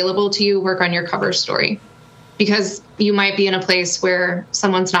training's available to you, work on your cover story. Because you might be in a place where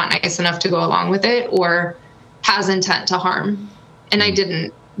someone's not nice enough to go along with it or has intent to harm. And I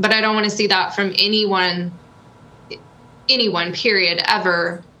didn't. But I don't want to see that from anyone, period,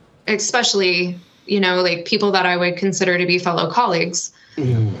 ever. Especially, people that I would consider to be fellow colleagues.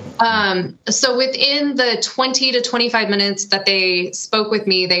 So within the 20 to 25 minutes that they spoke with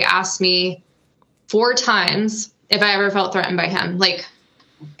me, they asked me 4 times if I ever felt threatened by him.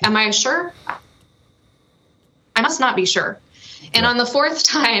 Am I sure? must not be sure. And on the fourth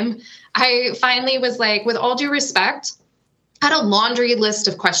time, I finally was like, with all due respect, I had a laundry list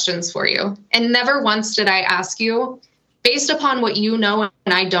of questions for you. And never once did I ask you, based upon what you know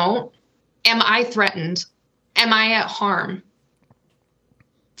and I don't, am I threatened? Am I at harm?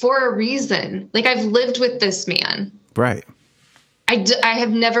 For a reason. Like, I've lived with this man. Right. I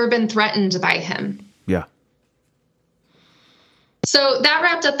have never been threatened by him. Yeah. So that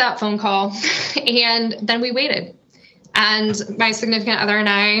wrapped up that phone call. And then we waited. And my significant other and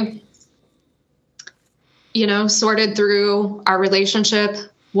I, sorted through our relationship,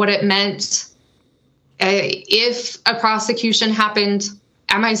 what it meant. If a prosecution happened,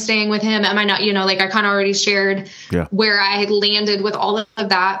 am I staying with him? Am I not? I kind of already shared where I had landed with all of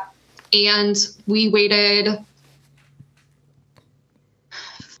that. And we waited,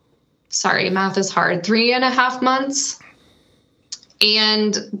 sorry, math is hard, 3.5 months.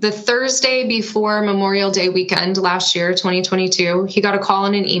 And the Thursday before Memorial Day weekend last year, 2022, he got a call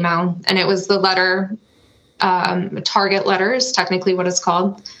and an email, and it was the letter, target letter is technically what it's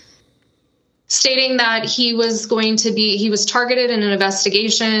called, stating that he was targeted in an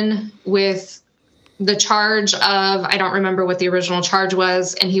investigation with the charge of, I don't remember what the original charge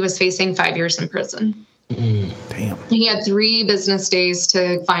was, and he was facing 5 years in prison. Damn. He had 3 business days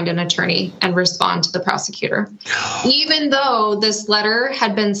to find an attorney and respond to the prosecutor. Even though this letter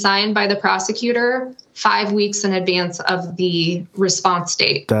had been signed by the prosecutor 5 weeks in advance of the response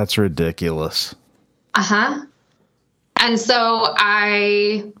date. That's ridiculous. Uh-huh. And so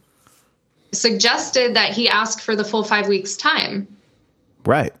I suggested that he ask for the full 5 weeks time.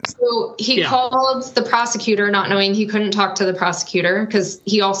 Right. So he called the prosecutor, not knowing he couldn't talk to the prosecutor, because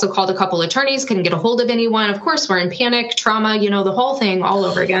he also called a couple attorneys, couldn't get a hold of anyone. Of course, we're in panic, trauma, the whole thing all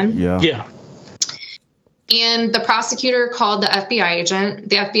over again. Yeah. And the prosecutor called the FBI agent.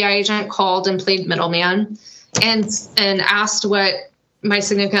 The FBI agent called and played middleman and asked what my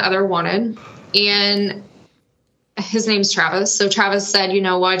significant other wanted. And his name's Travis. So Travis said,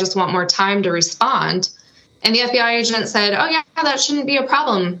 I just want more time to respond. And the FBI agent said, oh, yeah, that shouldn't be a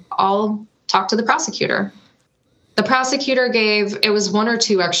problem. I'll talk to the prosecutor. The prosecutor it was 1 or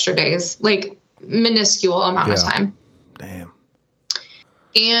 2 extra days, like minuscule amount of time. Damn.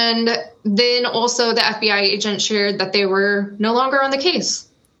 And then also the FBI agent shared that they were no longer on the case.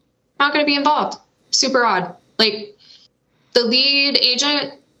 Not going to be involved. Super odd. Like, the lead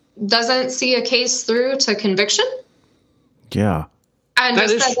agent doesn't see a case through to conviction. Yeah. And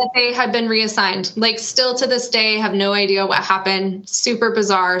just said that they had been reassigned. Like, still to this day, have no idea what happened. Super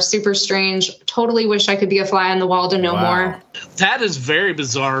bizarre, super strange. Totally wish I could be a fly on the wall to know more. That is very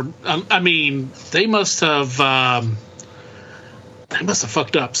bizarre. I mean, they must have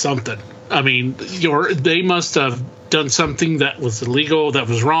fucked up something. I mean, they must have done something that was illegal, that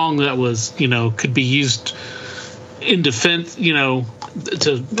was wrong, that was, could be used in defense,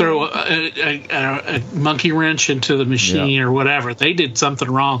 to throw a monkey wrench into the machine or whatever. They did something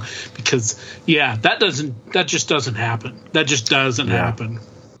wrong, because that just doesn't happen. That just doesn't happen.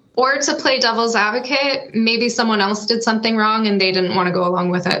 Or to play devil's advocate, maybe someone else did something wrong and they didn't want to go along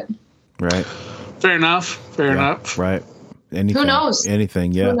with it. Right. Fair enough. Right. Anything, who knows?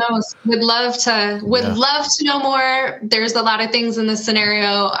 Anything, yeah. Who knows? Would love to know more. There's a lot of things in this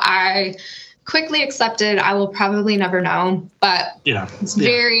scenario I quickly accepted. I will probably never know, but it's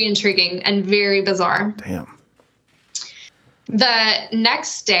very intriguing and very bizarre. Damn. The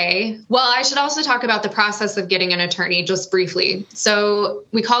next day, well, I should also talk about the process of getting an attorney just briefly. So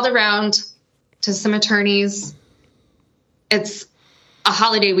we called around to some attorneys. It's a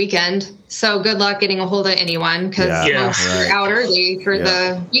holiday weekend, so good luck getting a hold of anyone, because most are out early for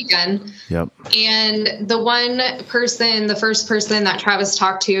the weekend. Yep. And the first person that Travis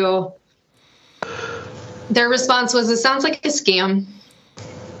talked to, their response was, it sounds like a scam.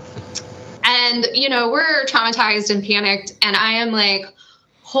 And, we're traumatized and panicked. And I am like,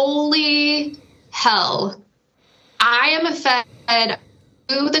 holy hell. I am fed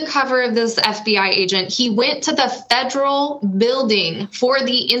through the cover of this FBI agent. He went to the federal building for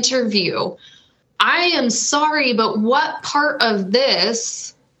the interview. I am sorry, but what part of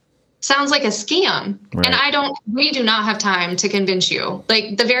this sounds like a scam? Right. And we do not have time to convince you.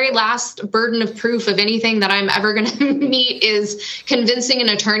 Like, the very last burden of proof of anything that I'm ever going to meet is convincing an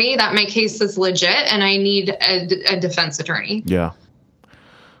attorney that my case is legit and I need a defense attorney. Yeah.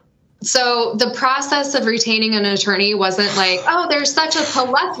 So the process of retaining an attorney wasn't like, oh, there's such a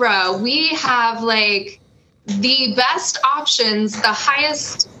plethora. We have like the best options, the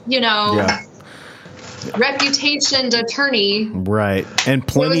highest, reputationed attorney. Right. And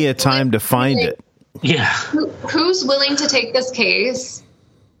plenty of time to find it. Yeah. Who's willing to take this case?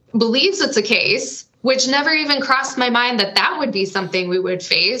 believes it's a case, which never even crossed my mind that that would be something we would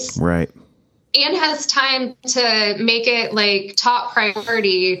face. Right. And has time to make it like top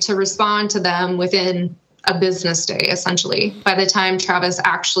priority to respond to them within a business day, essentially, by the time Travis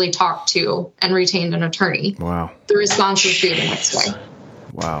actually talked to and retained an attorney. Wow. The response was due the next day.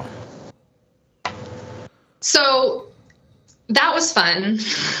 Wow. So that was fun.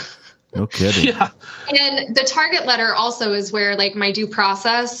 No kidding. Yeah. And the target letter also is where like my due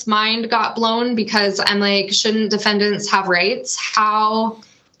process mind got blown, because I'm like, shouldn't defendants have rights? How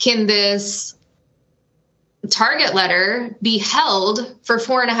can this target letter be held for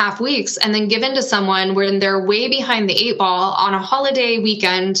 4.5 weeks and then given to someone when they're way behind the 8 ball on a holiday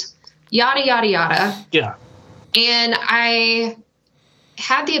weekend, yada, yada, yada. Yeah. And I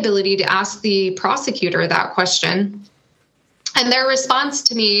had the ability to ask the prosecutor that question. And their response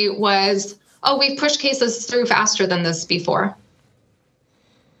to me was, oh, we've pushed cases through faster than this before.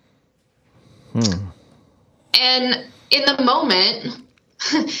 And in the moment,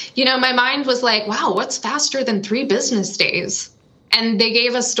 you know, my mind was like, wow, what's faster than 3 business days? And they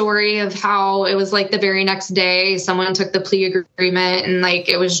gave a story of how it was like the very next day, someone took the plea agreement and like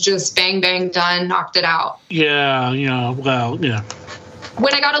it was just bang, bang, done, knocked it out. Yeah. Yeah. Well, yeah.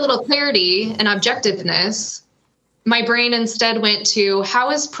 When I got a little clarity and objectiveness, my brain instead went to,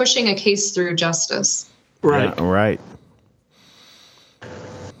 how is pushing a case through justice? Right. Yeah, right.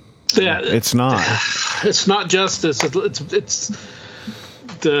 Yeah. It's not. It's not justice. It's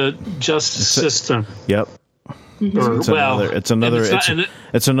the justice system. Yep. Or, It's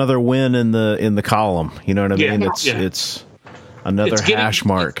another win in the column. You know what I mean? It's another hash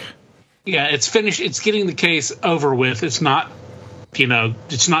mark. Yeah, it's finished. It's getting the case over with. It's not, you know,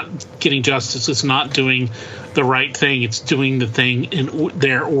 it's not getting justice. It's not doing the right thing. It's doing the thing in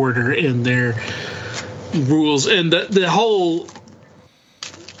their order, in their rules, and the whole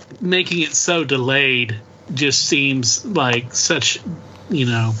making it so delayed just seems like such, you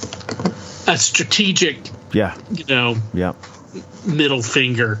know, a strategic. Yeah. You know. Yeah. Middle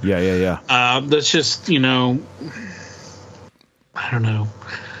finger. Yeah. That's just, you know, I don't know.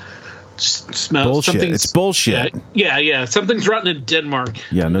 Smells bullshit. It's bullshit. Yeah. Something's rotten in Denmark.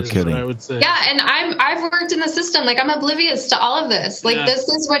 Yeah, no kidding. I would say. Yeah, and I've worked in the system. Like, I'm oblivious to all of this. Like, This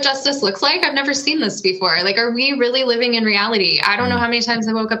is what justice looks like. I've never seen this before. Like, are we really living in reality? I don't know how many times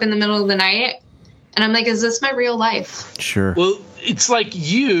I woke up in the middle of the night and I'm like, is this my real life? Sure. Well, it's like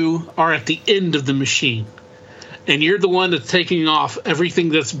you are at the end of the machine and you're the one that's taking off everything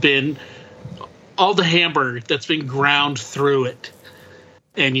that's been, all the hamburger that's been ground through it.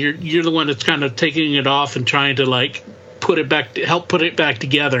 And you're the one that's kind of taking it off and trying to like help put it back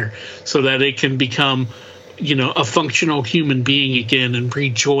together so that it can become, you know, a functional human being again and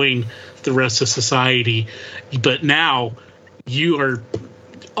rejoin the rest of society. But now you are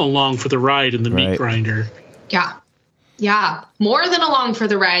along for the ride in the meat grinder. Yeah. More than along for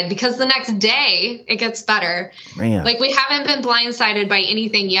the ride, because the next day it gets better. Man. Like, we haven't been blindsided by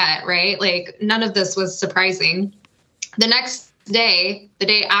anything yet, right? Like, none of this was surprising. The next day, the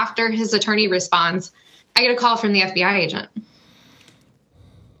day after his attorney responds, I get a call from the FBI agent.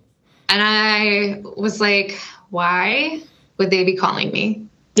 And I was like, why would they be calling me?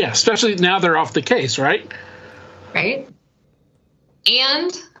 Yeah, especially now they're off the case, right? Right.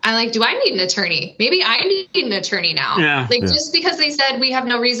 And I'm like, do I need an attorney? Maybe I need an attorney now. Yeah. Just because they said we have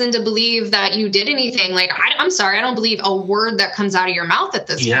no reason to believe that you did anything, like, I'm sorry, I don't believe a word that comes out of your mouth at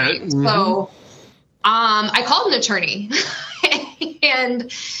this point. Mm-hmm. So I called an attorney.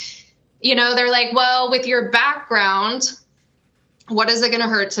 And, you know, they're like, well, with your background, what is it going to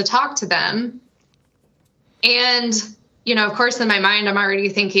hurt to talk to them? And, you know, of course, in my mind, I'm already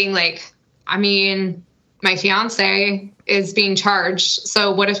thinking, like, I mean, my fiance is being charged.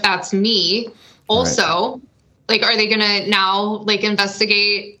 So what if that's me also? Right. Like, are they going to now, like,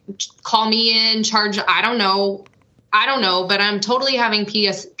 investigate, call me in, charge? I don't know, but I'm totally having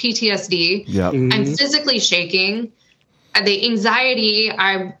PTSD. Yep. Mm-hmm. I'm physically shaking. The anxiety,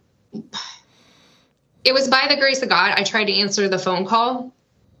 it was by the grace of God. I tried to answer the phone call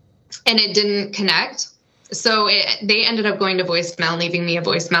and it didn't connect. So they ended up going to voicemail, leaving me a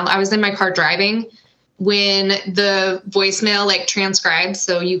voicemail. I was in my car driving when the voicemail like transcribes,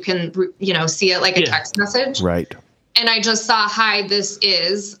 so you can, you know, see it like a text message. Right. And I just saw, hi, this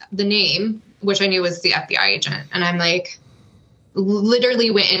is the name, which I knew was the FBI agent. And I'm like,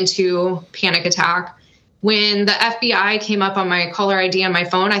 literally went into panic attack. When the FBI came up on my caller ID on my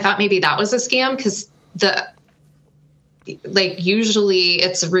phone, I thought maybe that was a scam, because usually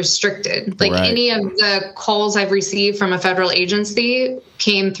it's restricted. Like, any of the calls I've received from a federal agency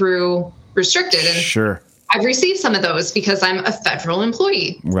came through restricted. And sure. I've received some of those because I'm a federal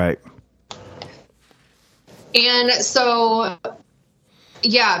employee. Right. And so,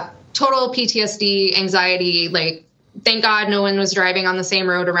 yeah, total PTSD, anxiety. Like, thank God no one was driving on the same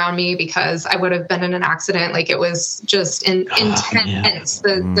road around me because I would have been in an accident. Like, it was just intense.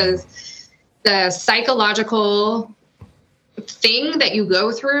 The psychological thing that you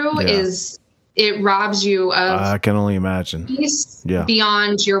go through it robs you of I can only imagine. Peace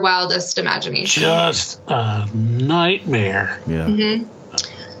beyond your wildest imagination. Just a nightmare. Yeah. Mm-hmm.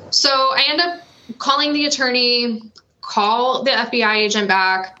 So I end up calling the attorney, call the FBI agent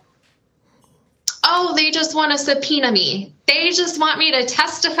back. Oh, they just want to subpoena me. They just want me to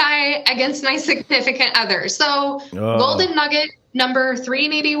testify against my significant other. So golden nugget number 3,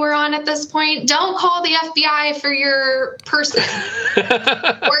 maybe we're on at this point. Don't call the FBI for your person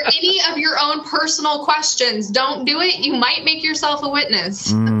or any of your own personal questions. Don't do it. You might make yourself a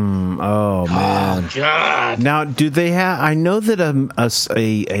witness. Oh man. Oh, God. Now, do they have? I know that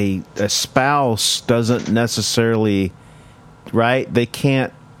a spouse doesn't necessarily, right? They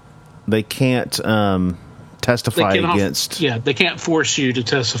can't testify against. They can't force you to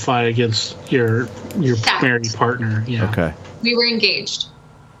testify against your married partner. Yeah. Okay. We were engaged.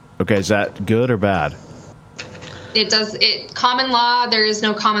 Okay, is that good or bad? Common law, there is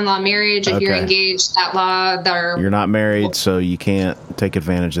no common law marriage. If you're engaged, that law, you're not married, so you can't take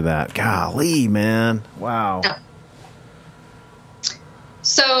advantage of that. Golly, man. Wow. No.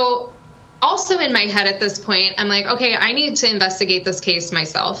 So also in my head at this point, I'm like, okay, I need to investigate this case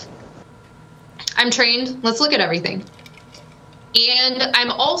myself. I'm trained. Let's look at everything. And I'm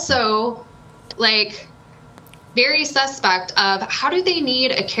also like very suspect of how do they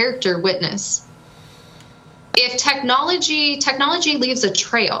need a character witness? If technology leaves a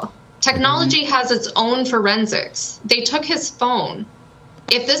trail, technology has its own forensics. They took his phone.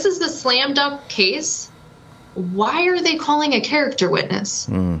 If this is the slam dunk case, why are they calling a character witness?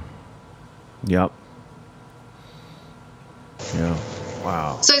 Yep. Yeah.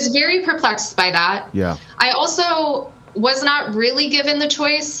 Wow. So I was very perplexed by that. Yeah. I also was not really given the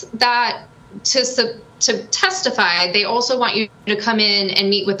choice that to testify, they also want you to come in and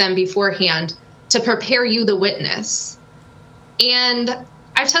meet with them beforehand to prepare you the witness. And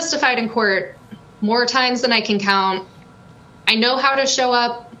I've testified in court more times than I can count. I know how to show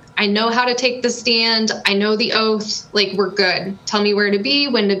up. I know how to take the stand. I know the oath. Like, we're good. Tell me where to be,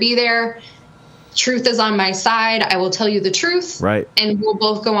 when to be there. Truth is on my side. I will tell you the truth. Right. And we'll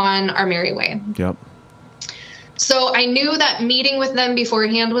both go on our merry way. Yep. So I knew that meeting with them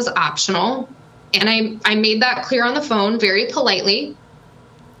beforehand was optional. And I made that clear on the phone very politely,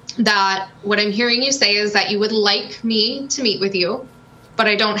 that what I'm hearing you say is that you would like me to meet with you, but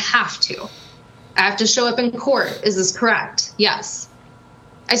I don't have to. I have to show up in court. Is this correct? Yes.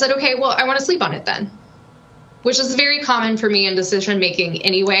 I said, okay, well, I want to sleep on it then, which is very common for me in decision making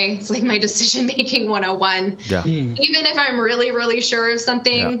anyway. It's like my decision making 101. Yeah. Even if I'm really, really sure of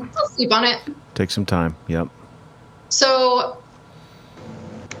something, I'll sleep on it. Take some time. Yep. So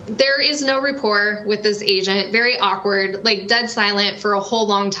there is no rapport with this agent. Very awkward, like dead silent for a whole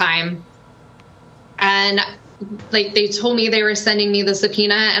long time. And like they told me they were sending me the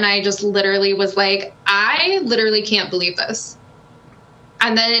subpoena, and I just literally was like, I literally can't believe this.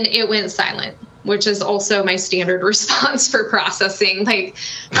 And then it went silent, which is also my standard response for processing. Like,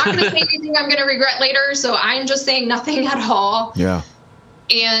 I'm not going to say anything I'm going to regret later, so I'm just saying nothing at all. Yeah.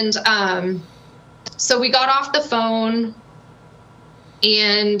 And so we got off the phone,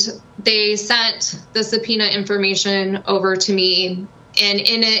 and they sent the subpoena information over to me. And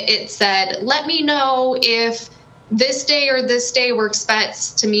in it, it said, let me know if this day or this day works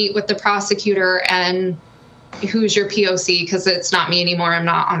best to meet with the prosecutor and who's your POC, because it's not me anymore. I'm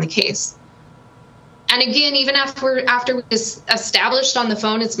not on the case. And again, even after we established on the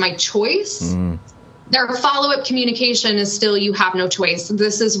phone, it's my choice. Their follow-up communication is still, you have no choice.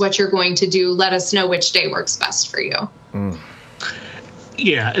 This is what you're going to do. Let us know which day works best for you.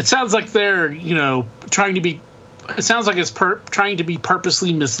 Yeah, it sounds like they're, trying to be. It sounds like it's trying to be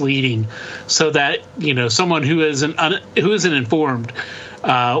purposely misleading, so that someone who isn't informed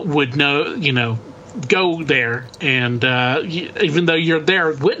would know. Go there, and even though you're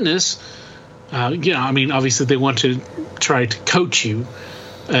their witness, obviously they want to try to coach you.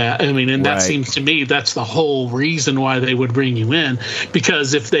 And that seems to me that's the whole reason why they would bring you in,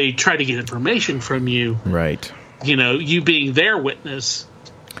 because if they try to get information from you, right? You being their witness,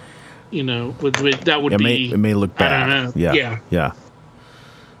 that would be. It may look bad. I don't know. Yeah.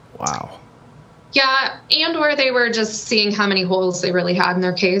 Wow. Yeah, and or they were just seeing how many holes they really had in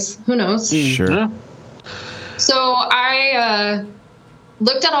their case. Who knows? Sure. Yeah. So I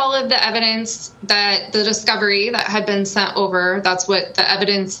looked at all of the evidence that the discovery that had been sent over. That's what the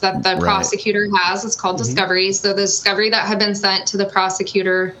evidence that the prosecutor has. It's called discovery. So the discovery that had been sent to the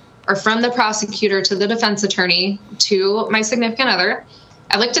prosecutor, or from the prosecutor to the defense attorney to my significant other.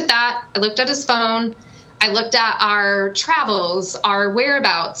 I looked at that. I looked at his phone. I looked at our travels, our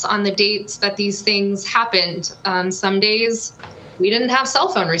whereabouts on the dates that these things happened. Some days we didn't have cell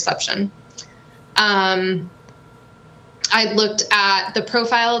phone reception. I looked at the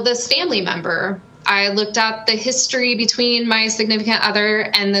profile of this family member. I looked at the history between my significant other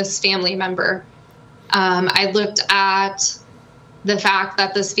and this family member. I looked at the fact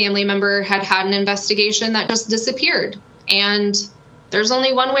that this family member had had an investigation that just disappeared. And there's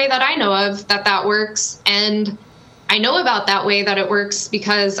only one way that I know of that works. And I know about that way that it works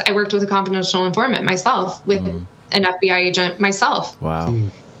because I worked with a confidential informant myself, with an FBI agent myself. Wow.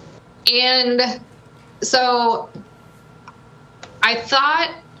 And so I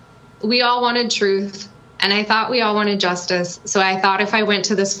thought we all wanted truth, and I thought we all wanted justice. So I thought if I went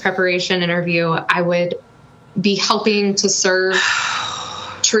to this preparation interview, I would be helping to serve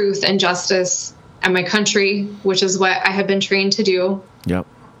truth and justice and my country, which is what I had been trained to do. Yep.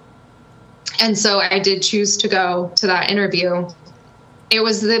 And so I did choose to go to that interview. It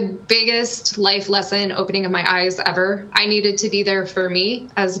was the biggest life lesson opening of my eyes ever. I needed to be there for me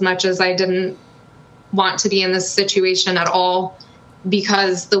as much as I didn't want to be in this situation at all,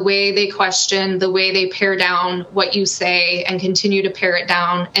 because the way they question, the way they pare down what you say and continue to pare it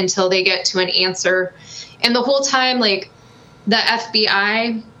down until they get to an answer. And the whole time, like, the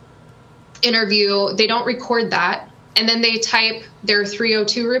FBI interview, they don't record that. And then they type their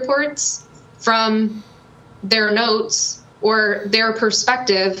 302 reports from their notes or their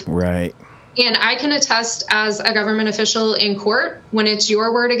perspective. Right. And I can attest as a government official in court, when it's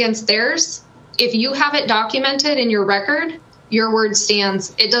your word against theirs, if you have it documented in your record, your word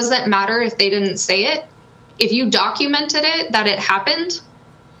stands. It doesn't matter if they didn't say it. If you documented it, that it happened,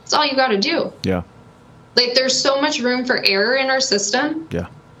 that's all you got to do. Yeah. Like, there's so much room for error in our system. Yeah.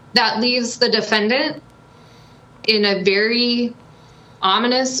 That leaves the defendant in a very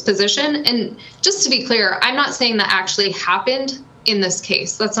ominous position. And just to be clear, I'm not saying that actually happened in this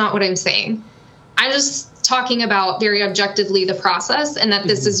case. That's not what I'm saying. I'm just talking about very objectively the process, and that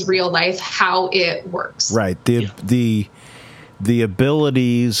this is real life, how it works. Right. The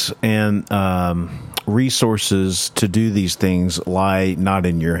abilities and resources to do these things lie not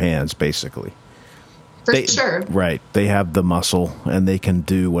in your hands, basically. For sure. Right. They have the muscle, and they can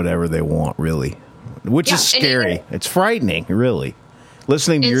do whatever they want, really, which is scary. It's frightening, really.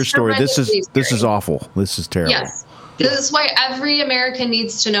 Listening to your story, this is awful. This is terrible. Yes. This is why every American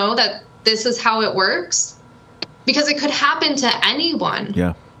needs to know that this is how it works, because it could happen to anyone.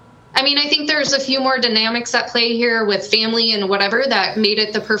 Yeah. I mean, I think there's a few more dynamics at play here with family and whatever that made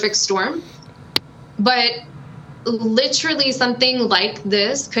it the perfect storm. But literally something like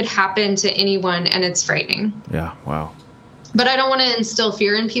this could happen to anyone, and it's frightening. Yeah. Wow. But I don't want to instill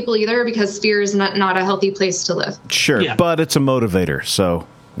fear in people either, because fear is not a healthy place to live. Sure. Yeah. But it's a motivator. So,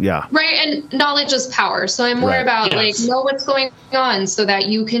 yeah. Right. And knowledge is power. So I'm more about know what's going on so that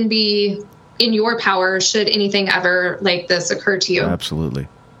you can be in your power should anything ever like this occur to you. Absolutely.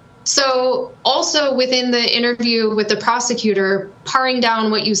 So also within the interview with the prosecutor, paring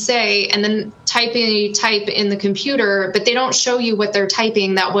down what you say and then type in the computer, but they don't show you what they're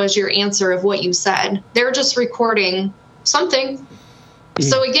typing. That was your answer of what you said. They're just recording something. Mm-hmm.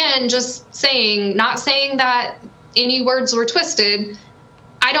 So again, just not saying that any words were twisted.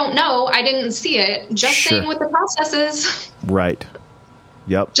 I don't know. I didn't see it. Just saying what the process is. Right.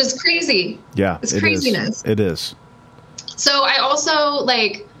 Yep. Just crazy. Yeah. It's craziness. It is. So I also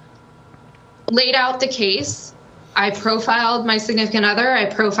laid out the case. I profiled my significant other. I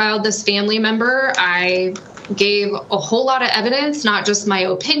profiled this family member. I gave a whole lot of evidence, not just my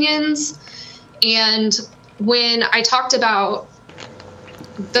opinions. And when I talked about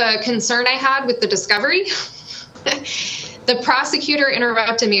the concern I had with the discovery, the prosecutor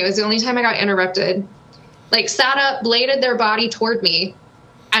interrupted me. It was the only time I got interrupted. Sat up, bladed their body toward me,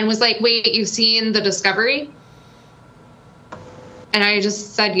 and was like, "Wait, you've seen the discovery?" And I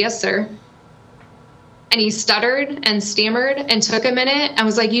just said, "Yes, sir." And he stuttered and stammered and took a minute and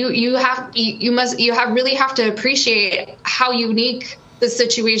was like, you really have to appreciate how unique the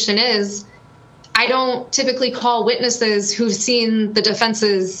situation is. I don't typically call witnesses who've seen the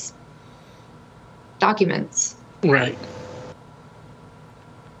defense's documents. Right.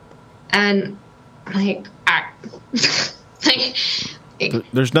 And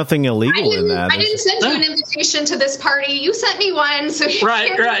there's nothing illegal in that. I didn't send you an invitation to this party. You sent me one. So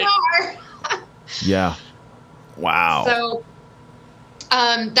right. Are. Yeah. Wow. So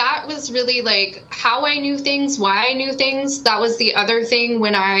That was really like how I knew things, why I knew things. That was the other thing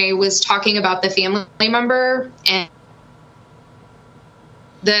when I was talking about the family member, and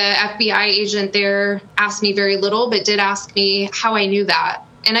the FBI agent there asked me very little, but did ask me how I knew that.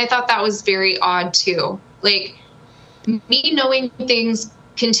 And I thought that was very odd too. Like, me knowing things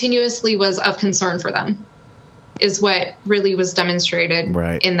continuously was of concern for them, is what really was demonstrated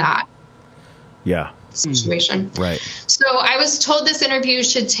in that situation. Right. So I was told this interview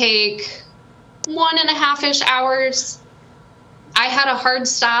should take 1.5-ish hours. I had a hard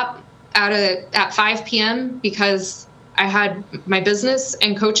stop at 5 p.m. because I had my business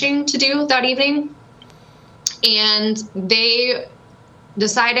and coaching to do that evening. And they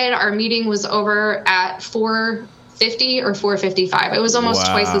decided our meeting was over at 4:50 or 4:55. It was almost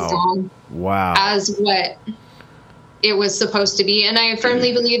twice as long as what it was supposed to be. And I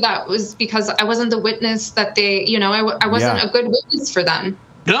firmly believe that was because I wasn't the witness that they, I wasn't a good witness for them.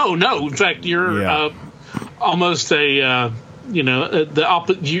 No. In fact, you're almost a, you're the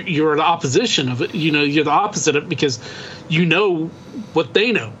opposition of it. You're the opposite of it because you know what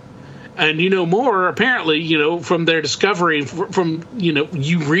they know. And you know more, apparently, from their discovery, from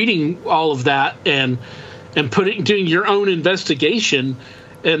you reading all of that and doing your own investigation.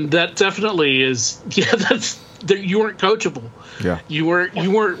 And that definitely is, you weren't coachable. Yeah. You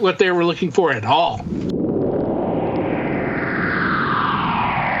weren't what they were looking for at all.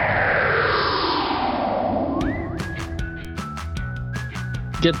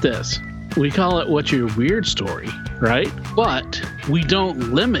 Get this. We call it What's Your Weird Story, right? But we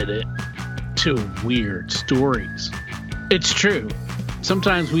don't limit it to weird stories. It's true.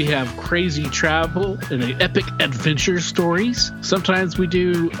 Sometimes we have crazy travel and epic adventure stories. Sometimes we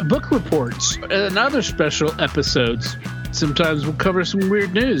do book reports and other special episodes. Sometimes we'll cover some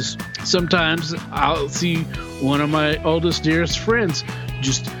weird news. Sometimes I'll see one of my oldest, dearest friends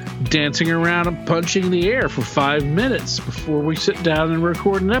just dancing around and punching the air for 5 minutes before we sit down and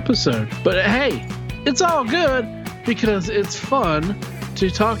record an episode. But hey, it's all good because it's fun to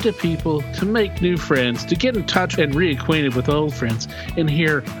talk to people, to make new friends, to get in touch and reacquainted with old friends, and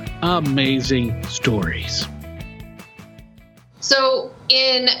hear amazing stories. So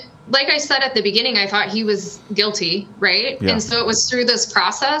like I said at the beginning, I thought he was guilty, right? Yeah. And so it was through this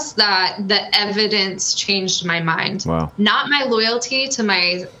process that the evidence changed my mind. Wow. Not my loyalty to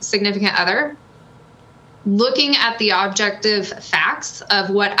my significant other. Looking at the objective facts of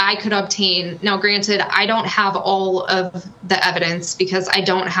what I could obtain. Now, granted, I don't have all of the evidence because I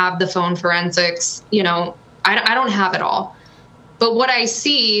don't have the phone forensics. I don't have it all. But what I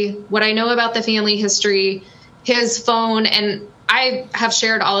see, what I know about the family history, his phone, and I have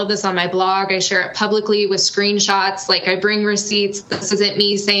shared all of this on my blog. I share it publicly with screenshots. Like, I bring receipts. This isn't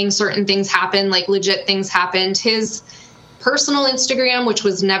me saying certain things happened, like legit things happened. His personal Instagram, which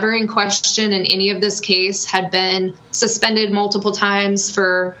was never in question in any of this case, had been suspended multiple times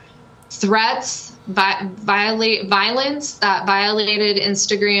for threats, violence that violated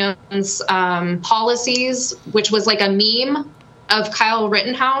Instagram's policies, which was like a meme of Kyle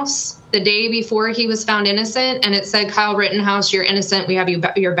Rittenhouse the day before he was found innocent. And it said, Kyle Rittenhouse, you're innocent. We have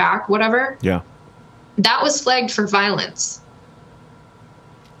your back, whatever. Yeah. That was flagged for violence.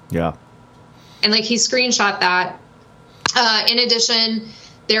 Yeah. And like, he screenshot that. In addition,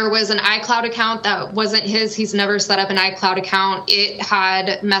 there was an iCloud account that wasn't his. He's never set up an iCloud account. It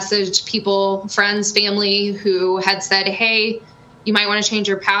had messaged people, friends, family who had said, hey, you might want to change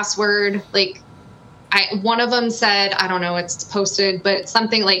your password. Like, one of them said, I don't know, it's posted, but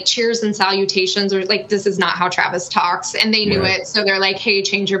something like cheers and salutations, or like, this is not how Travis talks. And they knew it. So they're like, hey,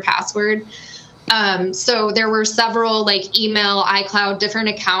 change your password. So there were several like email, iCloud, different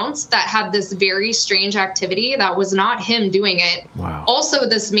accounts that had this very strange activity that was not him doing it. Wow. Also,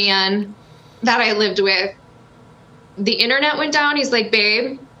 this man that I lived with, the internet went down. He's like,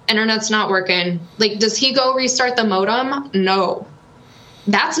 babe, internet's not working. Like, does he go restart the modem? No.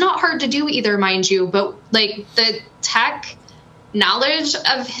 That's not hard to do either, mind you. But like, the tech knowledge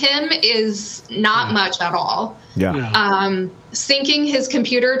of him is not much at all. Yeah. Syncing his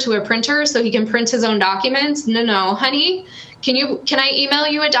computer to a printer so he can print his own documents. No, honey, can I email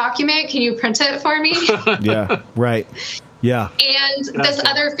you a document? Can you print it for me? Yeah. Right. Yeah. And this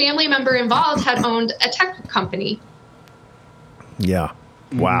other family member involved had owned a tech company. Yeah.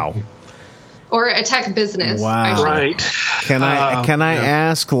 Wow. Or a tech business. Wow. Right. Can I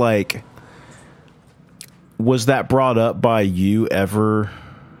ask, like, was that brought up by you ever,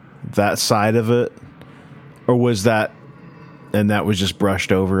 that side of it? Or was that was just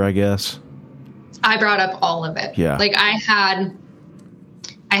brushed over, I guess? I brought up all of it. Yeah. Like, I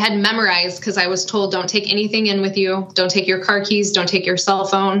I had memorized because I was told, don't take anything in with you. Don't take your car keys. Don't take your cell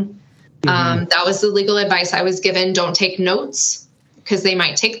phone. That was the legal advice I was given. Don't take notes because they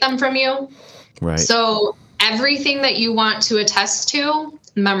might take them from you. Right. So everything that you want to attest to,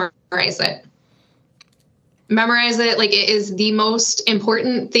 memorize it. Memorize it like it is the most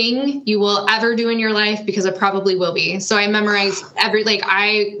important thing you will ever do in your life, because it probably will be. So I memorized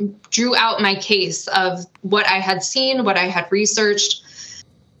I drew out my case of what I had seen, what I had researched,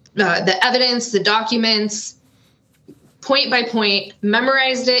 the evidence, the documents, point by point,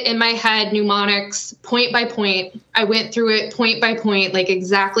 memorized it in my head, mnemonics, point by point. I went through it point by point, like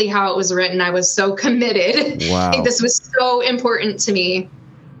exactly how it was written. I was so committed. Wow. Like, this was so important to me.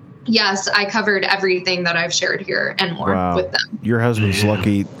 Yes, I covered everything that I've shared here and more with them. Your husband's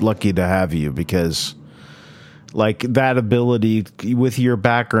lucky to have you, because like that ability with your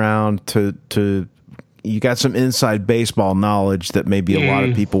background to you got some inside baseball knowledge that maybe a lot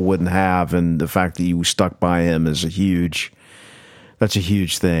of people wouldn't have, and the fact that you stuck by him is that's a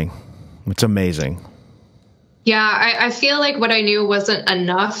huge thing. It's amazing. Yeah, I feel like what I knew wasn't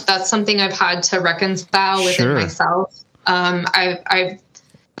enough. That's something I've had to reconcile within myself. I've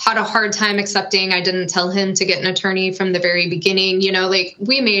had a hard time accepting I didn't tell him to get an attorney from the very beginning. You know, like,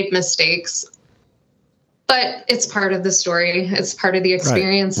 we made mistakes, but it's part of the story. It's part of the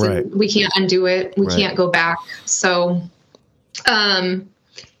experience. Right. And we can't undo it. We can't go back. So, after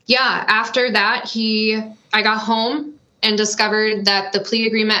that, I got home and discovered that the plea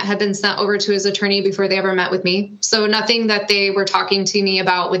agreement had been sent over to his attorney before they ever met with me. So nothing that they were talking to me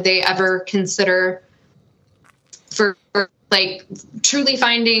about would they ever consider for like truly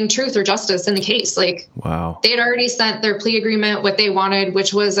finding truth or justice in the case. Like, wow. They had already sent their plea agreement, what they wanted,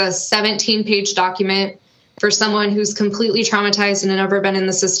 which was a 17-page document for someone who's completely traumatized and had never been in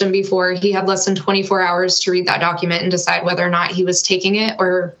the system before. He had less than 24 hours to read that document and decide whether or not he was taking it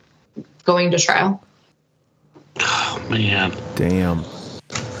or going to trial. Oh, man. Damn.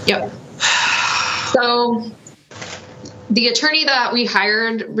 Yep. So the attorney that we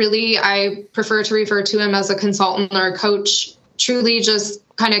hired, really, I prefer to refer to him as a consultant or a coach, truly just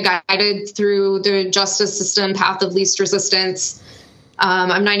kind of guided through the justice system path of least resistance.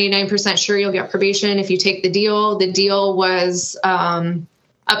 I'm 99% sure you'll get probation if you take the deal. The deal was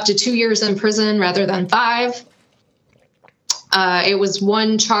up to 2 years in prison rather than 5. It was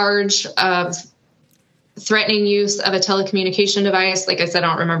one charge of threatening use of a telecommunication device. Like I said, I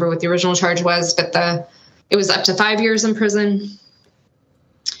don't remember what the original charge was, but it was up to 5 years in prison.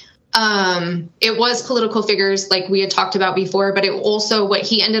 It was political figures like we had talked about before, but it also, what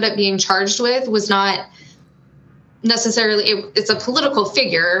he ended up being charged with was not necessarily, it's a political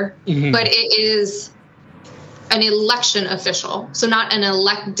figure, but it is an election official. So not an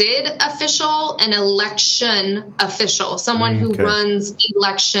elected official, an election official, someone who runs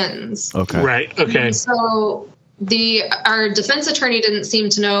elections. Okay. Right. Okay. And so our defense attorney didn't seem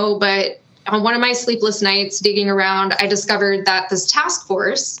to know, but on one of my sleepless nights digging around, I discovered that this task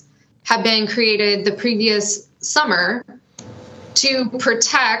force had been created the previous summer to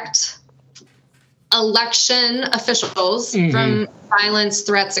protect election officials from violence,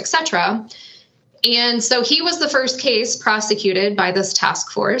 threats, etc. And so he was the first case prosecuted by this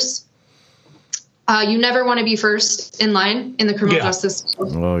task force. You never want to be first in line in the criminal justice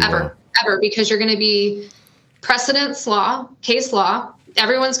system, ever, because you're going to be precedence law, case law.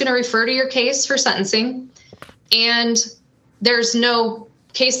 Everyone's going to refer to your case for sentencing, and there's no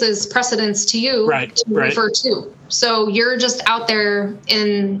cases precedence to you to refer to. So you're just out there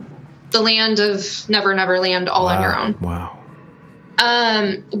in the land of never, never land all on your own. Wow.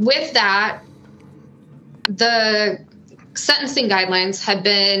 With that, the sentencing guidelines had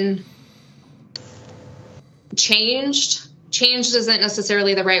been changed. Changed isn't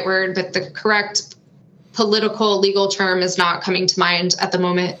necessarily the right word, but the correct political legal term is not coming to mind at the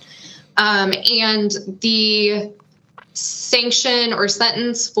moment. And the sanction or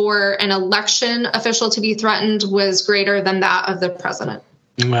sentence for an election official to be threatened was greater than that of the president.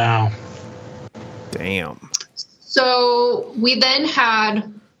 Wow. Damn. So we then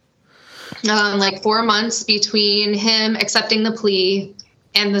had 4 months between him accepting the plea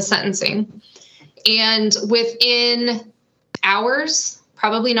and the sentencing. And within hours,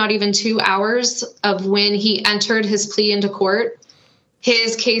 probably not even 2 hours of when he entered his plea into court,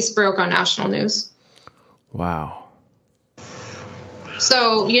 his case broke on national news. Wow.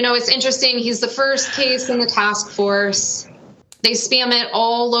 So, it's interesting. He's the first case in the task force. They spam it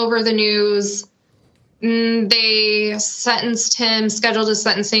all over the news. They sentenced him, scheduled his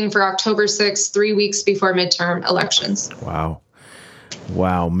sentencing for October 6th, 3 weeks before midterm elections. Wow.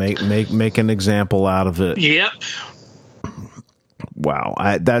 Wow. Make an example out of it. Yep. Wow.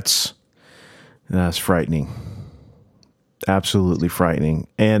 That's frightening. Absolutely frightening.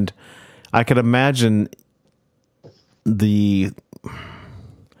 And I could imagine the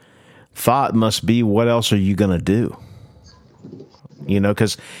thought must be, what else are you going to do?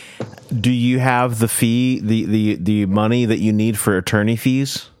 Because do you have the fee, the money that you need for attorney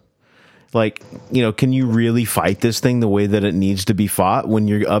fees? Like, can you really fight this thing the way that it needs to be fought when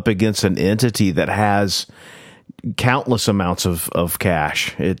you're up against an entity that has countless amounts of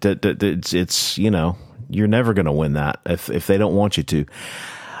cash? It's you're never going to win that if they don't want you to.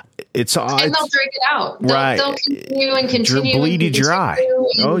 And they'll drag it out. Right. They'll continue and continue. Bleed you dry.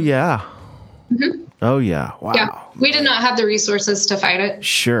 Oh, yeah. Mm-hmm. Oh, yeah. Wow. Yeah. We did not have the resources to fight it.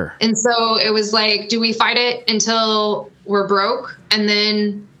 Sure. And so it was like, do we fight it until we're broke? And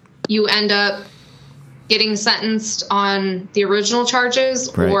then you end up getting sentenced on the original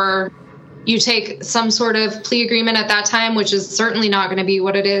charges, right, or you take some sort of plea agreement at that time, which is certainly not going to be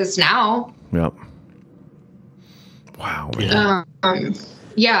what it is now. Yep. Wow.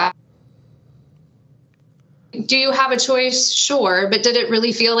 Yeah. Do you have a choice? Sure. But did it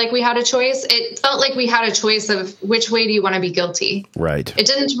really feel like we had a choice? It felt like we had a choice of which way do you want to be guilty? Right. It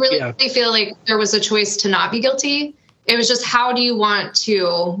didn't really feel like there was a choice to not be guilty. It was just, how do you want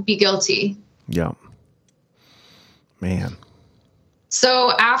to be guilty? Yeah. Man.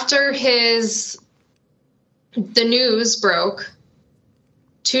 So after the news broke,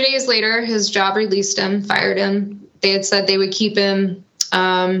 2 days later, his job released him, fired him. They had said they would keep him,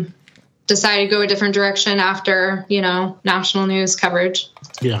 decided to go a different direction after, national news coverage.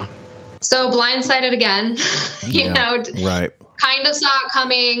 Yeah. So blindsided again, right. Kind of saw it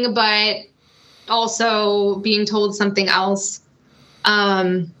coming, but also being told something else.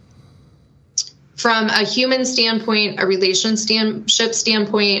 From a human standpoint, a relationship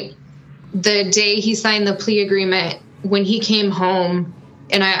standpoint, the day he signed the plea agreement, when he came home,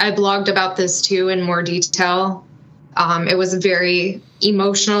 and I blogged about this too in more detail, it was very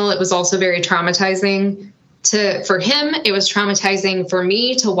emotional. It was also very traumatizing for him. It was traumatizing for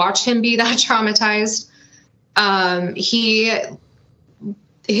me to watch him be that traumatized. He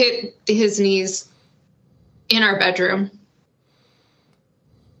hit his knees in our bedroom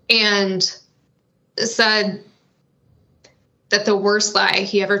and said that the worst lie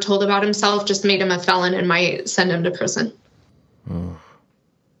he ever told about himself just made him a felon and might send him to prison.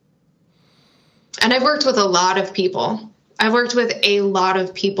 And I've worked with a lot of people.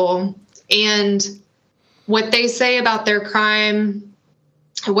 And what they say about their crime,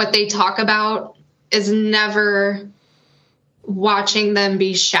 what they talk about, is never watching them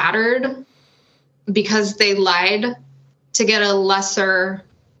be shattered because they lied to get a lesser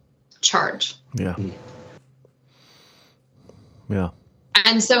charge. Yeah. Yeah.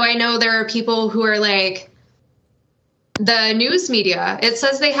 And so I know there are people who are like, the news media, it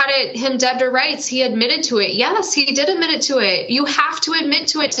says they had him dead to rights. He admitted to it. Yes, he did admit it to it. You have to admit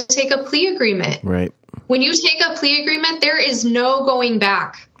to it to take a plea agreement. Right. When you take a plea agreement, there is no going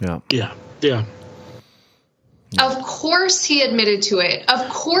back. Yeah. Yeah. Yeah. Of course he admitted to it. Of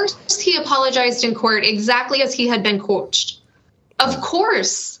course he apologized in court exactly as he had been coached. Of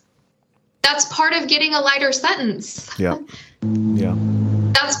course. That's part of getting a lighter sentence. Yeah. Yeah.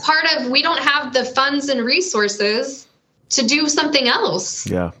 That's part of, we don't have the funds and resources to do something else.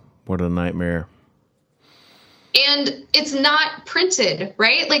 Yeah. What a nightmare. And it's not printed,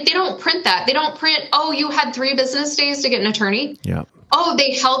 right? Like, they don't print that. They don't print, oh, you had 3 business days to get an attorney. Yeah. Oh,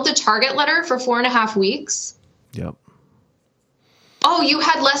 they held the target letter for 4.5 weeks. Yep. Oh, you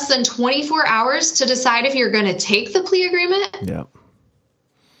had less than 24 hours to decide if you're going to take the plea agreement. Yep.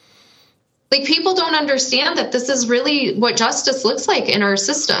 Like, people don't understand that this is really what justice looks like in our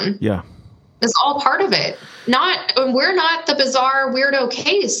system. Yeah. It's all part of it. We're not the bizarre weirdo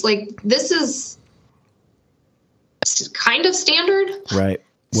case. Like, this is kind of standard. Right.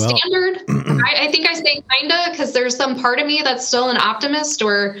 Well, standard. I think I say kinda because there's some part of me that's still an optimist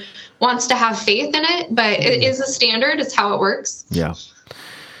or wants to have faith in it, but it is a standard. It's how it works. Yeah.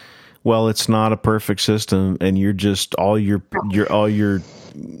 Well, it's not a perfect system, and you're just all your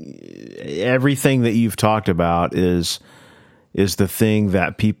everything that you've talked about is the thing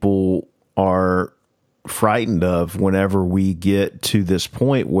that people are frightened of whenever we get to this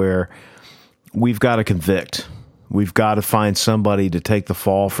point where we've got to convict. We've got to find somebody to take the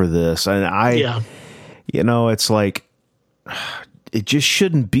fall for this. And it's like, it just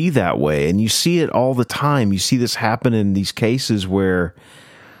shouldn't be that way. And you see it all the time. You see this happen in these cases where,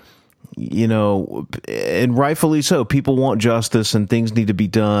 and rightfully so, people want justice and things need to be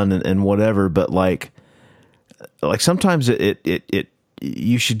done and whatever. But like sometimes it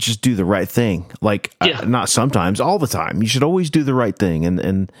you should just do the right thing. Like, not sometimes, all the time. You should always do the right thing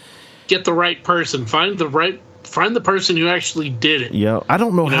and get the right person. Find the person who actually did it. Yeah, I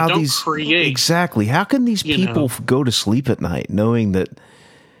don't know how don't these create. Exactly. How can these people go to sleep at night knowing that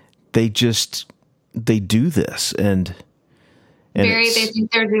they do this and they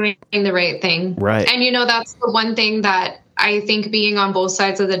think they're doing the right thing. Right. And that's the one thing that I think being on both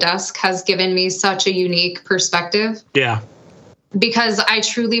sides of the desk has given me such a unique perspective. Yeah. Because I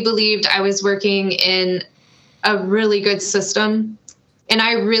truly believed I was working in a really good system. And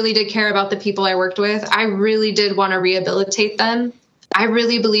I really did care about the people I worked with. I really did want to rehabilitate them. I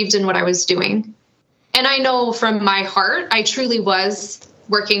really believed in what I was doing. And I know from my heart, I truly was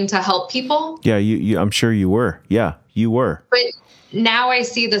working to help people. Yeah, you I'm sure you were. Yeah, you were. But now I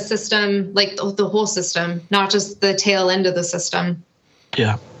see the system, like the whole system, not just the tail end of the system.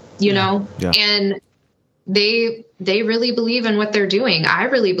 Yeah. You know? Yeah. And they really believe in what they're doing. I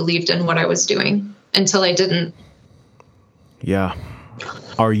really believed in what I was doing until I didn't. Yeah.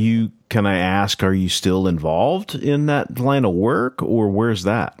 Can I ask, are you still involved in that line of work, or where's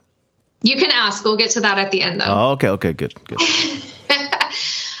that? You can ask. We'll get to that at the end, though. Oh, okay, good.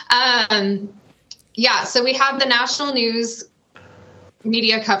 Yeah, so we have the national news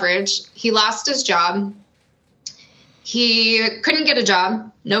media coverage. He lost his job. He couldn't get a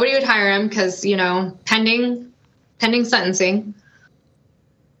job. Nobody would hire him because, pending sentencing.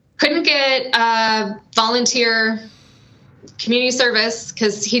 Couldn't get volunteer community service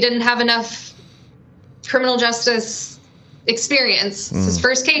because he didn't have enough criminal justice experience. It's his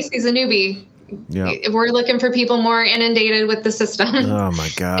first case. He's a newbie. Yeah. We're looking for people more inundated with the system. Oh my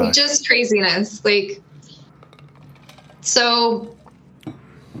God. Just craziness. So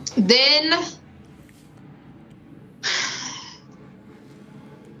then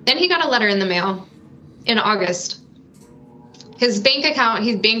he got a letter in the mail in August. His bank account,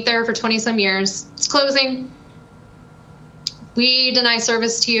 he's banked there for 20 some years. It's closing. We deny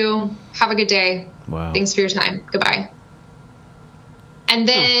service to you. Have a good day. Wow. Thanks for your time. Goodbye. And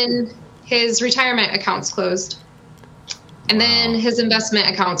then his retirement account's closed. And then his investment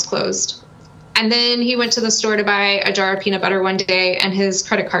account's closed. And then he went to the store to buy a jar of peanut butter one day, and his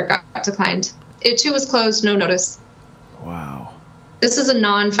credit card got declined. It too was closed, no notice. Wow. This is a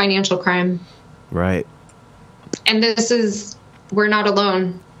non-financial crime. Right. And we're not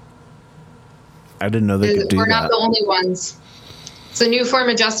alone. I didn't know they could do that. We're not the only ones. It's a new form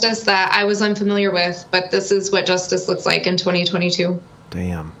of justice that I was unfamiliar with, but this is what justice looks like in 2022.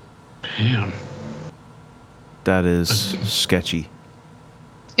 Damn. That is sketchy.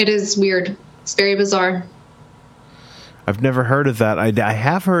 It is weird. It's very bizarre. I've never heard of that. I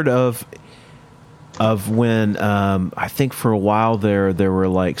have heard of when I think for a while there were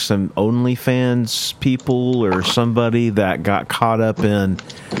like some OnlyFans people or somebody that got caught up in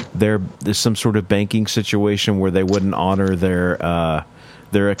there's some sort of banking situation where they wouldn't honor their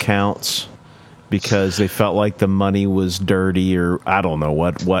accounts because they felt like the money was dirty, or I don't know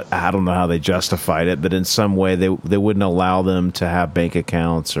what I don't know how they justified it, but in some way they wouldn't allow them to have bank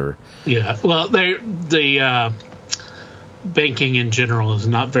accounts or. Yeah, well, banking in general is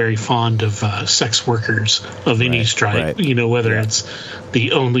not very fond of sex workers of any stripe. Right. Whether it's the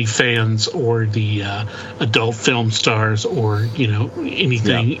OnlyFans or the adult film stars or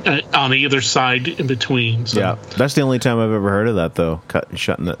anything on either side in between. So. Yeah, that's the only time I've ever heard of that, though.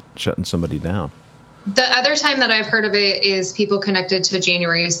 Shutting somebody down. The other time that I've heard of it is people connected to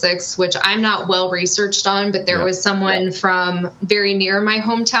January 6th, which I'm not well researched on, but there was someone from very near my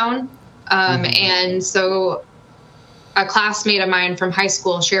hometown. And so a classmate of mine from high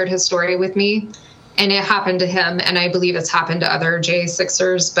school shared his story with me, and it happened to him. And I believe it's happened to other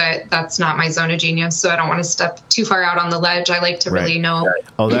J6ers, but that's not my zone of genius. So I don't want to step too far out on the ledge. I like to really know.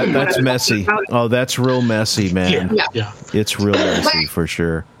 Oh, that's messy. Oh, that's real messy, man. Yeah. It's real messy for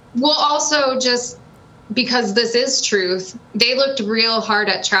sure. Well, also just because this is truth, they looked real hard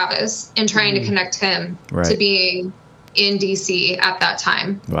at Travis in trying to connect him to being in DC at that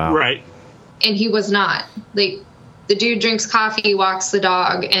time. Wow. Right. And he was not. The dude drinks coffee, walks the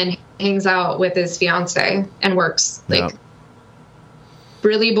dog, and hangs out with his fiance and works.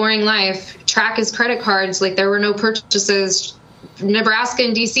 Really boring life. Track his credit cards. There were no purchases. Nebraska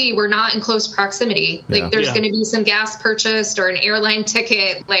and DC were not in close proximity. There's going to be some gas purchased or an airline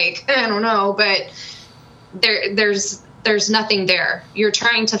ticket. I don't know, but there's nothing there. You're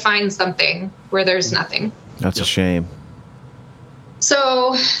trying to find something where there's nothing. That's a shame.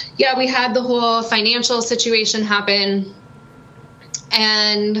 So, we had the whole financial situation happen.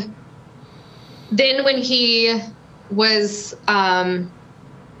 And then when he was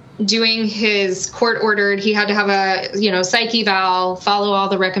doing his court ordered, he had to have a, psych eval, follow all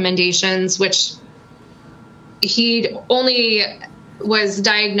the recommendations, which he only was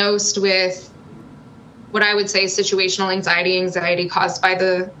diagnosed with what I would say situational anxiety caused by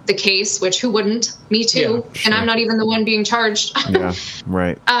the case, which who wouldn't? Me too. Yeah, sure. And I'm not even the one being charged. Yeah,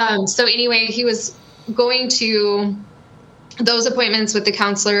 right. So anyway, he was going to those appointments with the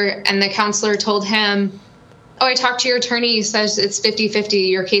counselor, and the counselor told him, "Oh, I talked to your attorney. He says it's 50-50.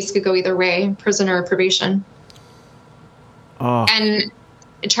 Your case could go either way, prison or probation." Oh. And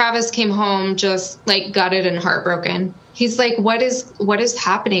Travis came home just like gutted and heartbroken. He's like, what is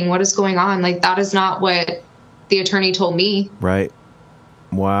happening? What is going on? Like, that is not what the attorney told me. Right.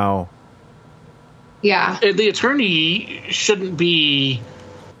 Wow. Yeah. And the attorney shouldn't be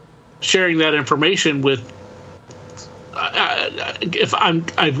sharing that information with. I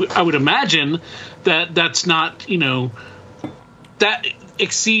would imagine that's not, that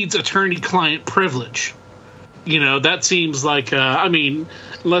exceeds attorney-client privilege. That seems like,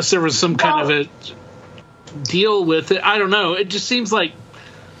 unless there was some kind of a deal with it, I don't know. It just seems like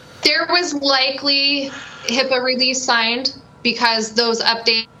there was likely HIPAA release signed because those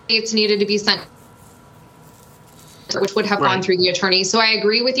updates needed to be sent, which would have gone through the attorney. So I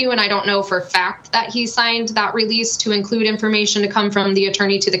agree with you, and I don't know for a fact that he signed that release to include information to come from the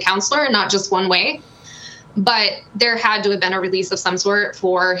attorney to the counselor, and not just one way. But there had to have been a release of some sort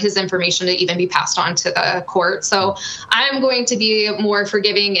for his information to even be passed on to the court. So I'm going to be more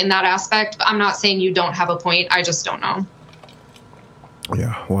forgiving in that aspect. I'm not saying you don't have a point. I just don't know.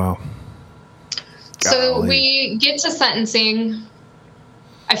 Yeah, wow. So Golly. we get to sentencing.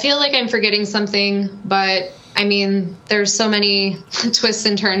 I feel like I'm forgetting something, but there's so many twists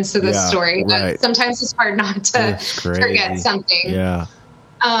and turns to this story that sometimes it's hard not to forget something. Yeah.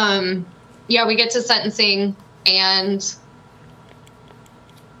 Yeah, we get to sentencing, and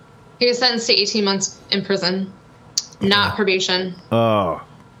he was sentenced to 18 months in prison, not probation. Oh.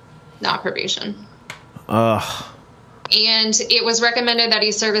 Not probation. Ugh. And it was recommended that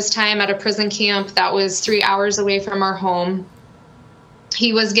he serve his time at a prison camp that was 3 hours away from our home.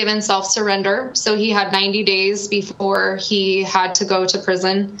 He was given self-surrender, so he had 90 days before he had to go to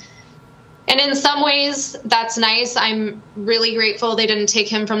prison. And in some ways, that's nice. I'm really grateful they didn't take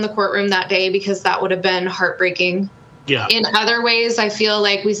him from the courtroom that day, because that would have been heartbreaking. Yeah. In other ways, I feel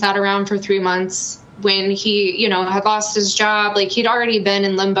like we sat around for 3 months when he, had lost his job. Like, he'd already been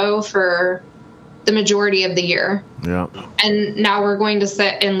in limbo for the majority of the year. Yeah. And now we're going to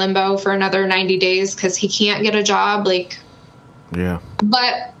sit in limbo for another 90 days because he can't get a job. Yeah.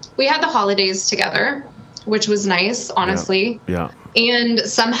 But we had the holidays together, which was nice, honestly. Yeah. And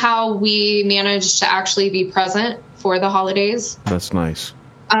somehow we managed to actually be present for the holidays. That's nice.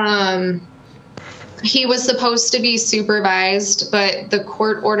 He was supposed to be supervised, but the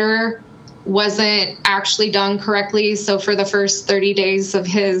court order wasn't actually done correctly. So for the first 30 days of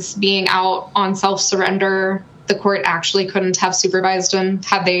his being out on self-surrender, the court actually couldn't have supervised him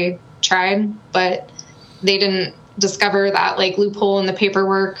had they tried, but they didn't discover that loophole in the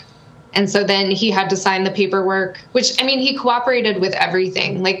paperwork. And so then he had to sign the paperwork, which, he cooperated with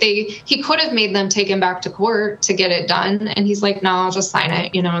everything. He could have made them take him back to court to get it done. And he's like, no, I'll just sign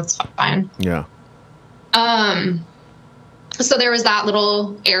it. It's fine. Yeah. So there was that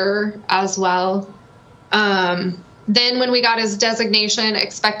little error as well. Then when we got his designation,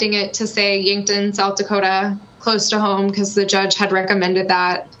 expecting it to say Yankton, South Dakota, close to home, because the judge had recommended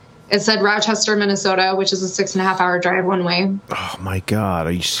that, it said Rochester, Minnesota, which is a 6.5-hour drive one way. Oh my God.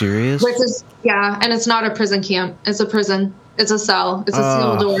 Are you serious? Which is, yeah. And it's not a prison camp. It's a prison. It's a cell. It's a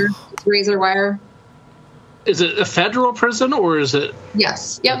sealed door. It's razor wire. Is it a federal prison or is it?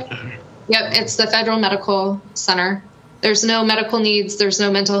 Yes. Yep. Yep. It's the Federal Medical Center. There's no medical needs. There's no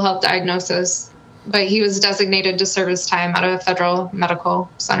mental health diagnosis, but he was designated to serve his time at a federal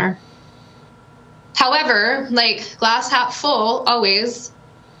medical center. However, glass half full, always,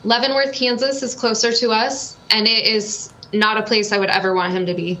 Leavenworth, Kansas is closer to us, and it is not a place I would ever want him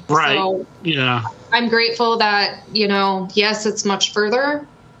to be. Right. So yeah. I'm grateful that, yes, it's much further.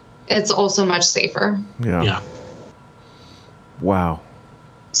 It's also much safer. Yeah. Yeah. Wow.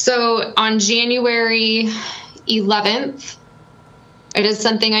 So on January 11th, it is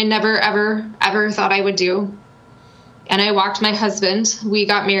something I never, ever, ever thought I would do. And I walked my husband. We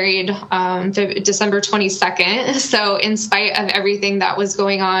got married December 22nd. So in spite of everything that was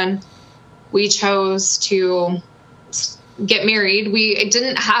going on, we chose to get married. We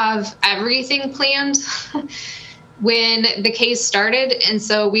didn't have everything planned when the case started. And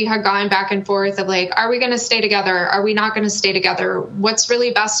so we had gone back and forth of are we going to stay together? Are we not going to stay together? What's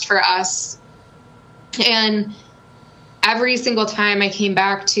really best for us? And every single time I came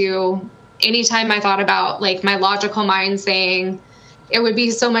back to, anytime I thought about like my logical mind saying it would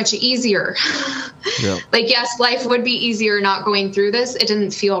be so much easier. Yeah. Like, yes, life would be easier not going through this. It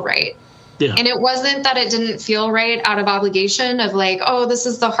didn't feel right. Yeah. And it wasn't that it didn't feel right out of obligation of like, oh, this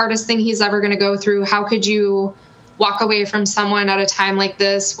is the hardest thing he's ever going to go through. How could you walk away from someone at a time like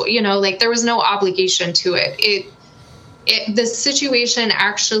this? You know, like there was no obligation to it. The situation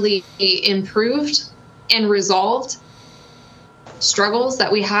actually improved and resolved struggles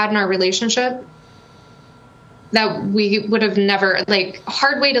that we had in our relationship that we would have never, like,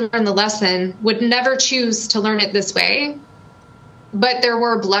 hard way to learn the lesson, would never choose to learn it this way. But there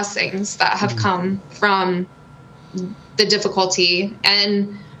were blessings that have come from the difficulty.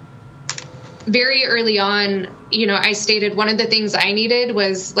 And very early on, you know, I stated one of the things I needed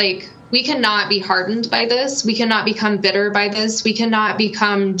was like, we cannot be hardened by this. We cannot become bitter by this. We cannot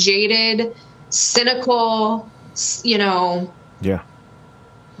become jaded, cynical, you know,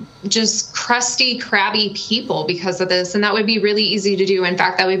 just crusty, crabby people because of this. And that would be really easy to do. In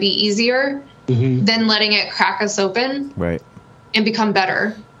fact, that would be easier than letting it crack us open. Right. And become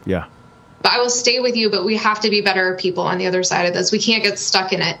better. Yeah. But I will stay with you, but we have to be better people on the other side of this. We can't get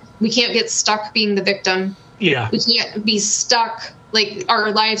stuck in it. We can't get stuck being the victim. Yeah. We can't be stuck like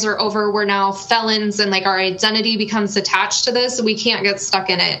our lives are over. We're now felons and like our identity becomes attached to this. We can't get stuck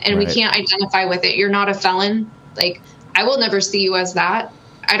in it and we can't identify with it. You're not a felon. Like, I will never see you as that.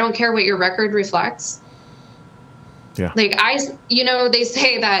 I don't care what your record reflects. Yeah. Like you know, they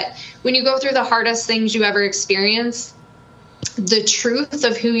say that when you go through the hardest things you ever experience, the truth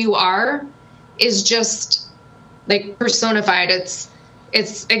of who you are is just like personified. It's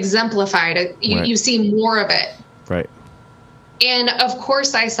exemplified. You see more of it. Right. And of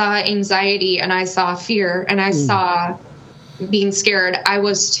course I saw anxiety and I saw fear and I saw being scared. I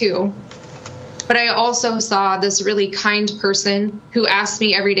was too. But I also saw this really kind person who asked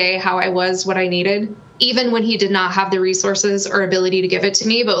me every day how I was, what I needed, even when he did not have the resources or ability to give it to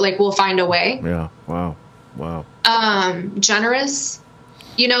me, but like, we'll find a way. Yeah. Wow. Generous,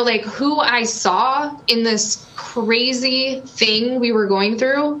 you know, like who I saw in this crazy thing we were going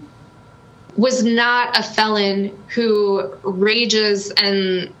through was not a felon who rages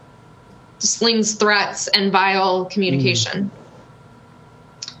and slings threats and vile communication.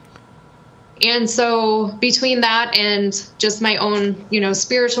 And so between that and just my own, you know,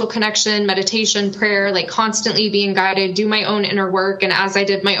 spiritual connection, meditation, prayer, like constantly being guided, do my own inner work. And as I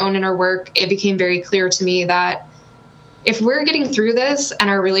did my own inner work, it became very clear to me that if we're getting through this and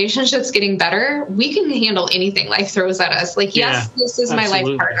our relationship's getting better, we can handle anything life throws at us. Like, yes, this is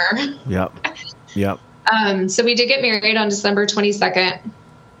absolutely my life partner. Yep. So we did get married on December 22nd.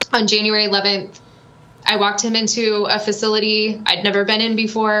 On January 11th, I walked him into a facility I'd never been in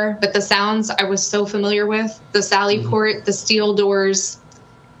before, but the sounds I was so familiar with, the Sally Port, the steel doors.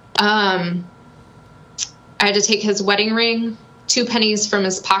 I had to take his wedding ring, 2 pennies from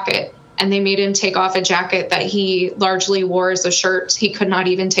his pocket, and they made him take off a jacket that he largely wore as a shirt. He could not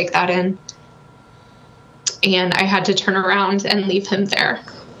even take that in. And I had to turn around and leave him there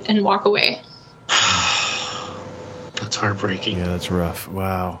and walk away. That's heartbreaking. Yeah, that's rough.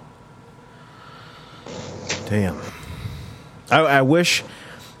 Wow. Damn. I wish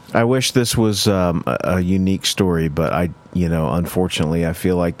this was a unique story, but unfortunately, I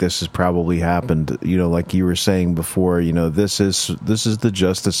feel like this has probably happened. You know, like you were saying before, you know, this is the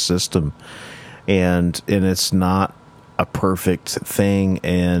justice system, and it's not a perfect thing,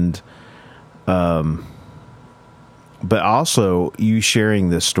 and but also you sharing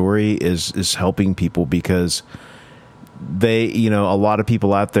this story is helping people because they, you know, a lot of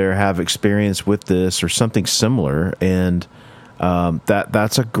people out there have experience with this or something similar, and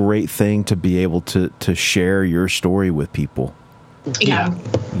that's a great thing to be able to share your story with people. Yeah.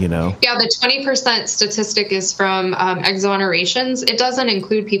 You know? Yeah, the 20% statistic is from exonerations. It doesn't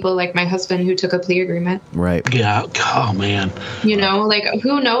include people like my husband who took a plea agreement. Right. Yeah. Oh, man. You know, like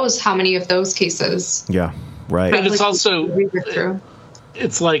who knows how many of those cases. Yeah. Right. And it's also...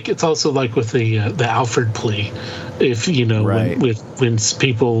 It's also like with the Alford plea, if you know, right. when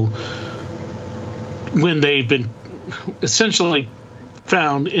people, when they've been essentially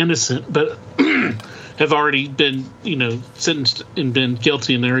found innocent but have already been, you know, sentenced and been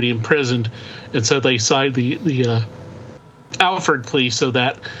guilty and they're already imprisoned, and so they signed the Alford plea so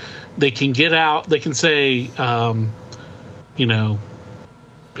that they can get out. They can say, you know,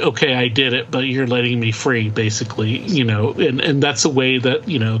 okay, I did it, but you're letting me free, basically, you know, and that's a way that,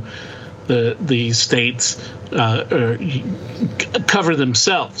 you know, the states cover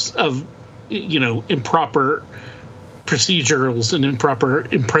themselves of, you know, improper procedurals and improper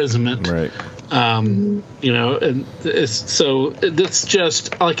imprisonment. Right. You know, and so it's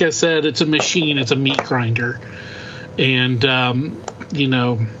just, like I said, it's a machine, it's a meat grinder. And, you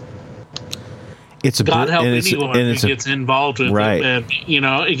know, it's a God help and anyone who gets involved with right. it. And, you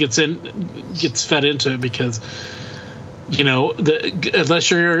know, it gets fed into it because, you know,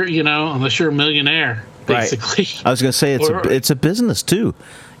 unless you're a millionaire, basically. Right. I was going to say it's a business too.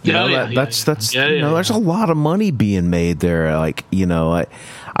 That's there's a lot of money being made there. Like, you know,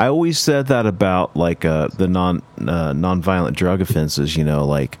 I always said that about like the nonviolent drug offenses. You know,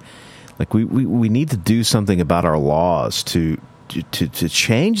 like we need to do something about our laws to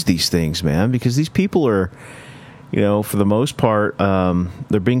change these things, man, because these people are, you know, for the most part,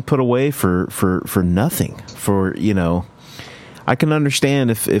 they're being put away for nothing. For, you know, I can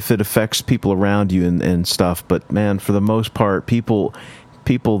understand if it affects people around you and stuff, but man, for the most part, people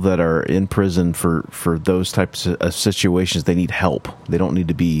that are in prison for those types of situations, they need help. They don't need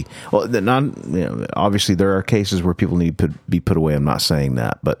to be, well, obviously there are cases where people need to be put away. I'm not saying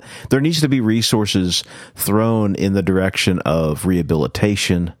that, but there needs to be resources thrown in the direction of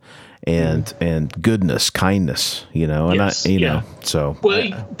rehabilitation and goodness, kindness, you know, and yes, know, so.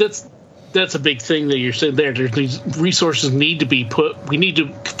 Well, that's a big thing that you're saying there. These resources need to be put, we need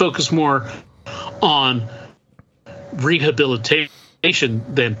to focus more on rehabilitation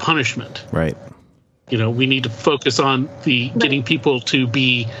than punishment. Right. You know, we need to focus on getting people to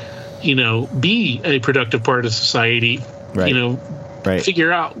be a productive part of society. Right. You know, right.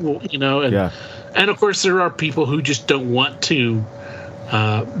 Figure out, you know, and of course there are people who just don't want to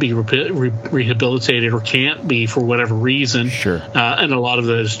be rehabilitated or can't be for whatever reason. Sure. And a lot of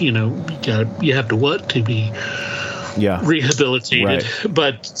those, you know, you have to want to be rehabilitated. Right.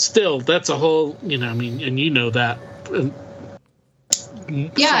 But still, that's a whole, you know, I mean, and you know that.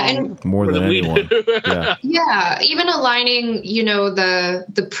 And more than anyone. Even aligning, you know,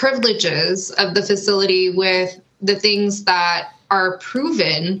 the privileges of the facility with the things that are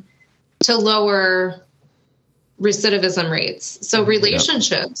proven to lower recidivism rates. So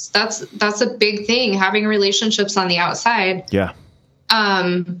relationships, that's a big thing, having relationships on the outside.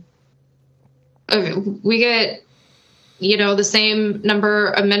 We get, you know, the same number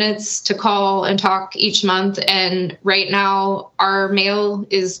of minutes to call and talk each month. And right now our mail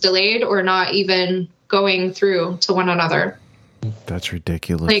is delayed or not even going through to one another. That's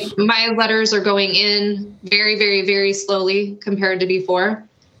ridiculous. Like, my letters are going in very, very, very slowly compared to before.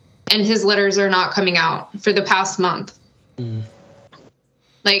 And his letters are not coming out for the past month.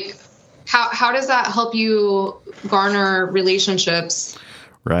 Like, how does that help you garner relationships?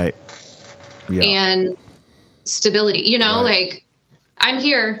 Right. Yeah. And stability, you know, like, I'm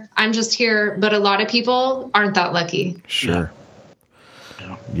here, I'm just here, but a lot of people aren't that lucky. Sure.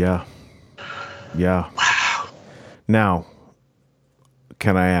 Yeah. Wow. Now,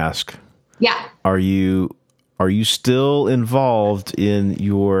 can I ask? Yeah. Are you still involved in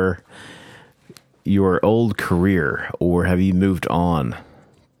your old career, or have you moved on?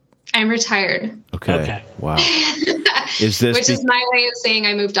 I'm retired. Okay. Wow. Is this which is my way of saying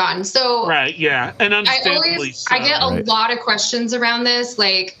I moved on. So right, yeah, and understandably, I get a lot of questions around this.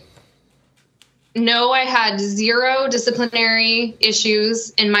 Like, no, I had zero disciplinary issues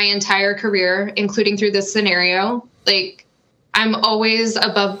in my entire career, including through this scenario. Like, I'm always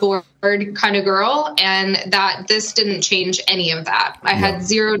above board kind of girl, and this didn't change any of that. I had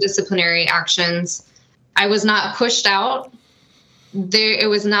zero disciplinary actions. I was not pushed out. It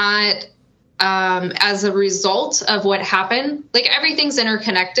was not as a result of what happened. Like, everything's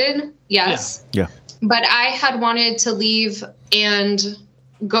interconnected. Yes. Yeah. But I had wanted to leave and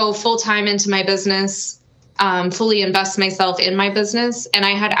go full time into my business, fully invest myself in my business. And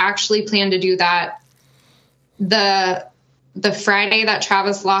I had actually planned to do that. The Friday that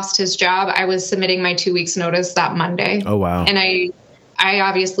Travis lost his job, I was submitting my 2 weeks notice that Monday. Oh, wow. And I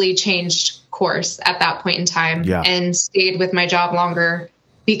obviously changed course at that point in time and stayed with my job longer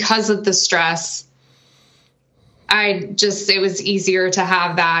because of the stress. It was easier to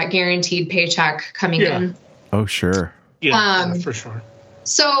have that guaranteed paycheck coming in. Oh, sure. Yeah, for sure.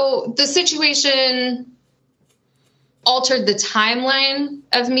 So the situation altered the timeline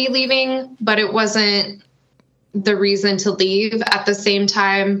of me leaving, but it wasn't the reason to leave. At the same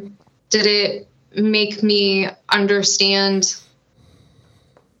time, did it make me understand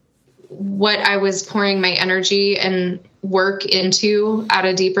what I was pouring my energy and work into at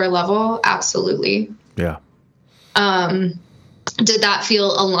a deeper level? Absolutely. Yeah. Did that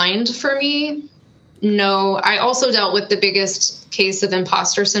feel aligned for me? No. I also dealt with the biggest case of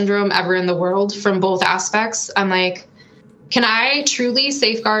imposter syndrome ever in the world from both aspects. I'm like, can I truly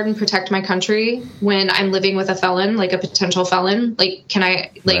safeguard and protect my country when I'm living with a felon, like a potential felon? Like, can I,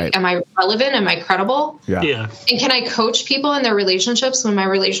 like, Right. am I relevant? Am I credible? Yeah. And can I coach people in their relationships when my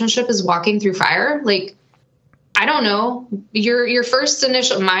relationship is walking through fire? Like, I don't know.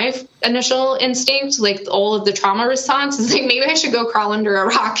 My initial instinct, like all of the trauma response, is like, maybe I should go crawl under a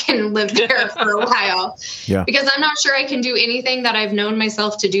rock and live there for a while. Yeah. Because I'm not sure I can do anything that I've known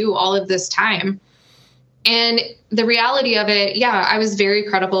myself to do all of this time. And the reality of it, yeah, I was very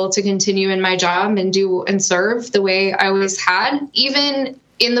credible to continue in my job and do and serve the way I always had, even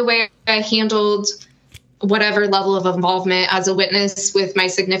in the way I handled whatever level of involvement as a witness with my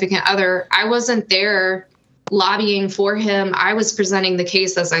significant other. I wasn't there lobbying for him. I was presenting the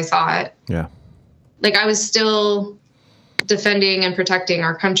case as I saw it. Yeah. Like, I was still defending and protecting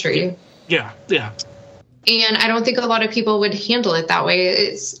our country. Yeah. Yeah. And I don't think a lot of people would handle it that way.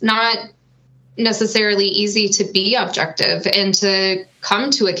 It's not necessarily easy to be objective and to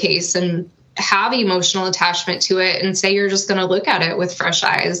come to a case and have emotional attachment to it and say you're just going to look at it with fresh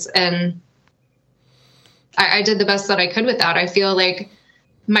eyes. And I did the best that I could with that. I feel like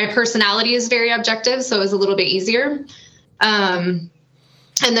my personality is very objective, so it was a little bit easier. And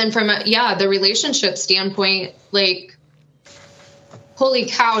then from the relationship standpoint, like, holy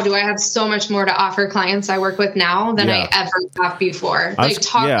cow, do I have so much more to offer clients I work with now than I ever have before.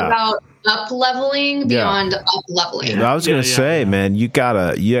 About up-leveling beyond up-leveling. I was going to say, man, you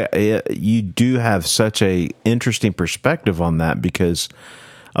you do have such a interesting perspective on that because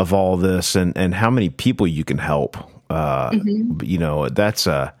of all this and how many people you can help. You know, that's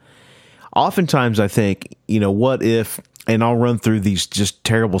oftentimes I think, you know, what if, and I'll run through these just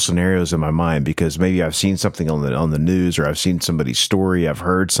terrible scenarios in my mind because maybe I've seen something on the news or I've seen somebody's story, I've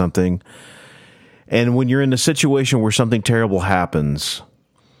heard something. And when you're in a situation where something terrible happens,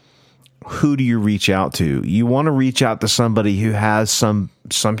 who do you reach out to? You want to reach out to somebody who has some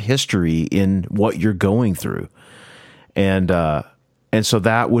history in what you're going through. And so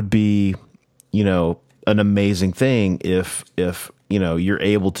that would be, you know, an amazing thing if you know you're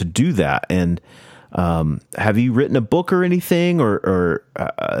able to do that. And have you written a book or anything, or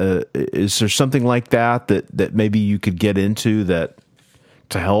is there something like that maybe you could get into that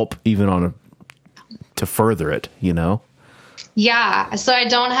to help even to further it, you know? Yeah. So I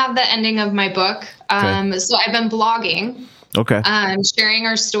don't have the ending of my book. Okay. So I've been blogging. Okay. Sharing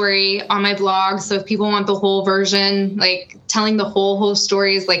our story on my blog. So if people want the whole version, like telling the whole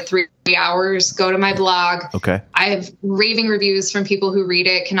story is like 3 hours, go to my blog. Okay. I have raving reviews from people who read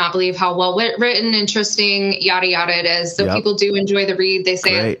it. Cannot believe how well written, interesting, yada, yada it is. So people do enjoy the read. They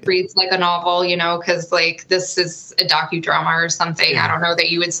say it reads like a novel, you know, because like this is a docudrama or something. I don't know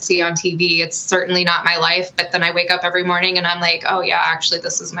that you would see on TV. It's certainly not my life. But then I wake up every morning and I'm like, oh yeah, actually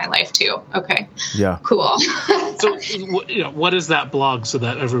this is my life too. Okay. Yeah. Cool. So what is that blog so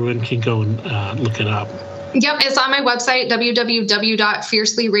that everyone can go and look it up? Yep, it's on my website,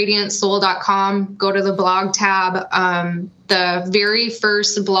 www.fiercelyradiantsoul.com. Go to the blog tab. The very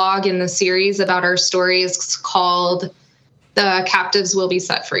first blog in the series about our story is called The Captives Will Be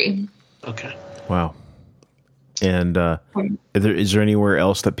Set Free. Okay. Wow. And is there anywhere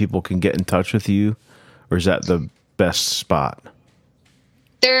else that people can get in touch with you, or is that the best spot?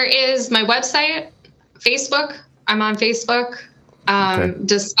 There is my website, Facebook. I'm on Facebook.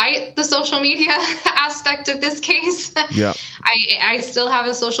 Despite the social media aspect of this case, I still have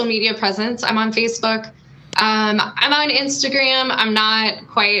a social media presence. I'm on Facebook. I'm on Instagram. I'm not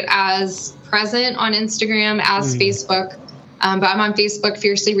quite as present on Instagram as Facebook, but I'm on Facebook.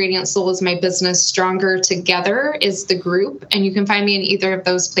 Fiercely Radiant Soul is my business. Stronger Together is the group, and you can find me in either of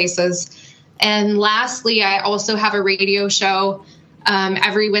those places. And lastly, I also have a radio show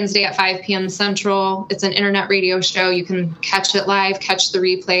every Wednesday at 5 p.m. Central. It's an internet radio show. You can catch it live, catch the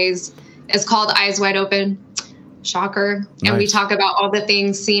replays. It's called Eyes Wide Open. Shocker. Nice. And we talk about all the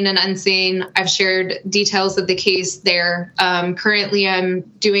things seen and unseen. I've shared details of the case there. Currently, I'm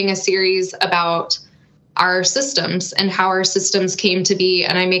doing a series about our systems and how our systems came to be.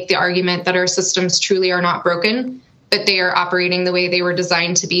 And I make the argument that our systems truly are not broken, but they are operating the way they were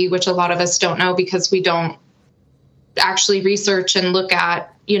designed to be, which a lot of us don't know because we don't actually research and look at,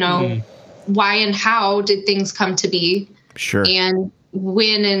 you know, why and how did things come to be? Sure. And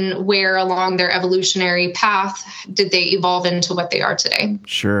when and where along their evolutionary path did they evolve into what they are today?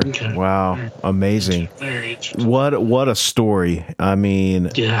 Sure. Okay. Wow. Amazing. Very interesting. What a story. I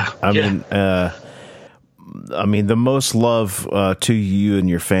mean, I mean, the most love to you and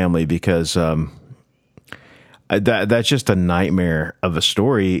your family because that's just a nightmare of a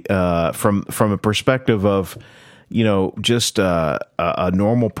story from a perspective of, just a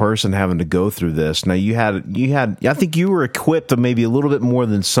normal person having to go through this. Now you had, I think you were equipped of maybe a little bit more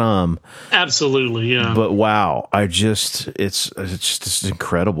than some. Absolutely, yeah. But wow, it's just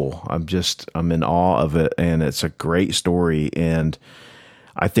incredible. I'm in awe of it, and it's a great story. And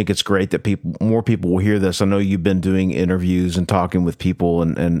I think it's great that more people will hear this. I know you've been doing interviews and talking with people,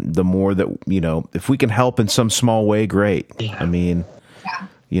 and the more that, if we can help in some small way, great. Yeah. I mean,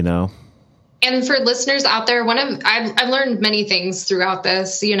 And for listeners out there, I've learned many things throughout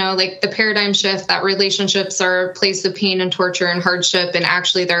this, like the paradigm shift that relationships are a place of pain and torture and hardship. And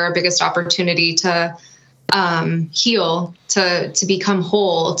actually they're our biggest opportunity to heal, to become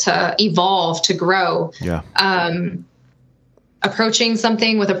whole, to evolve, to grow. Yeah. Approaching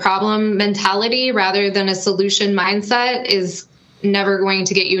something with a problem mentality rather than a solution mindset is never going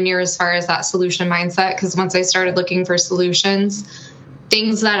to get you near as far as that solution mindset. Because once I started looking for solutions,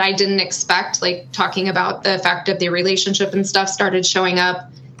 things that I didn't expect, like talking about the effect of the relationship and stuff, started showing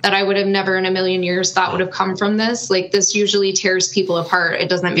up that I would have never in a million years thought would have come from this. Like, this usually tears people apart. It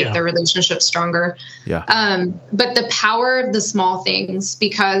doesn't make their relationship stronger. Yeah. But the power of the small things,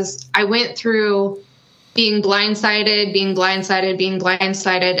 because I went through being blindsided,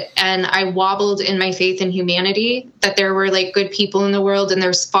 and I wobbled in my faith in humanity, that there were like good people in the world, and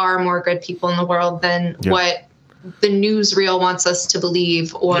there's far more good people in the world than what the newsreel wants us to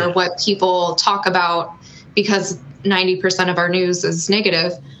believe, or what people talk about, because 90% of our news is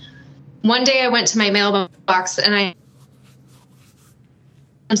negative. One day I went to my mailbox and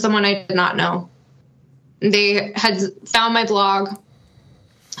someone I did not know. They had found my blog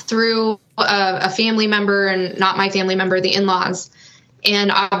through a family member, and not my family member, the in-laws,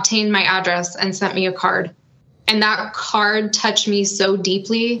 and obtained my address and sent me a card. And that card touched me so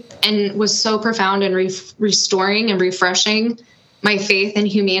deeply and was so profound and restoring and refreshing my faith in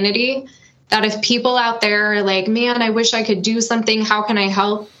humanity, that if people out there are like, man, I wish I could do something, how can I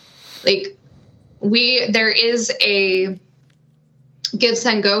help? Like, there is a Give,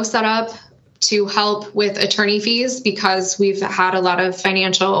 Send, Go set up to help with attorney fees, because we've had a lot of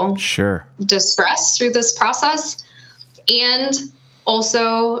financial distress through this process. And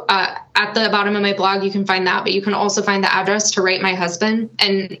also at the bottom of my blog, you can find that, but you can also find the address to write my husband.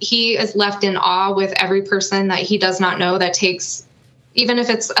 And he is left in awe with every person that he does not know that takes, even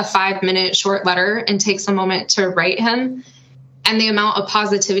if it's a 5-minute short letter, and takes a moment to write him. And the amount of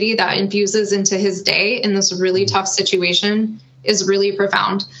positivity that infuses into his day in this really tough situation is really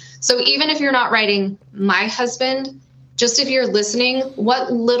profound. So even if you're not writing my husband, just if you're listening,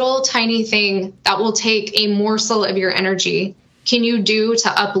 what little tiny thing that will take a morsel of your energy can you do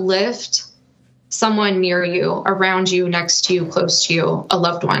to uplift someone near you, around you, next to you, close to you, a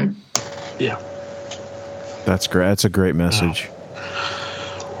loved one? Yeah. That's great. That's a great message.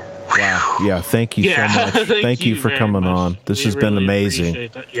 Wow. Yeah. Thank you so much. Thank you for coming on. This has been amazing.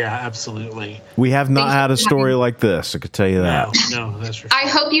 Yeah, absolutely. We have not had a story like this. I could tell you that. No, that's for sure. I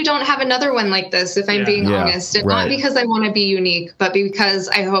hope you don't have another one like this, if I'm being honest. And not because I want to be unique, but because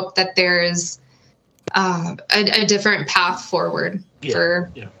I hope that there's a different path forward for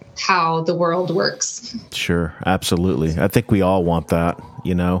how the world works. Sure. Absolutely. I think we all want that,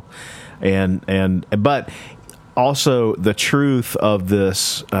 but also the truth of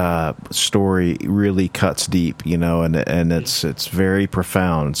this story really cuts deep, and it's very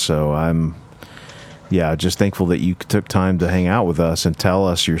profound. So I'm just thankful that you took time to hang out with us and tell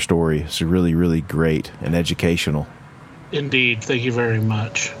us your story. It's really, really great and educational. Indeed. Thank you very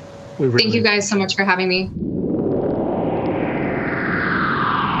much. Thank you guys so much for having me.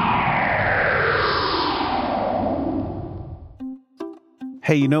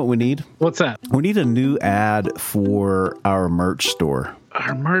 Hey, you know what we need? What's that? We need a new ad for our merch store.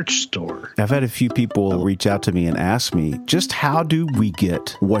 Our merch store. I've had a few people reach out to me and ask me, just how do we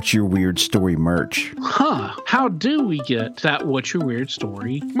get What's Your Weird Story merch? How do we get that What's Your Weird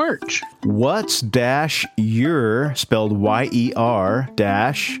Story merch? What's dash your, spelled Y-E-R,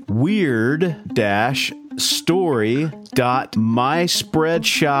 dash weird dash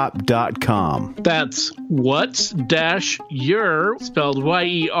story.myspreadshop.com. That's what's dash your, spelled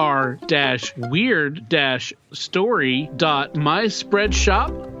Y-E-R dash weird dash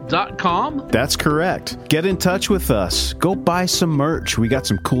story.myspreadshop.com. That's correct. Get in touch with us. Go buy some merch. We got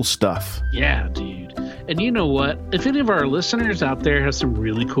some cool stuff. Yeah, dude. And you know what? If any of our listeners out there has some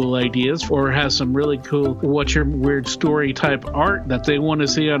really cool ideas, or has some really cool What's Your Weird Story type art that they want to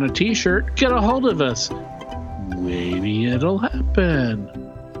see on a t-shirt, get a hold of us. Maybe it'll happen.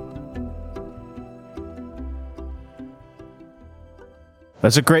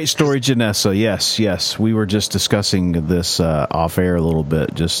 That's a great story, Janessa. Yes. We were just discussing this off air a little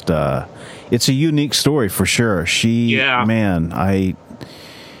bit. Just it's a unique story for sure.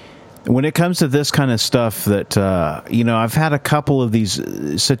 When it comes to this kind of stuff, that I've had a couple of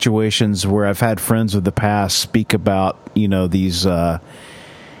these situations where I've had friends of the past speak about these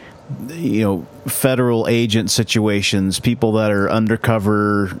federal agent situations, people that are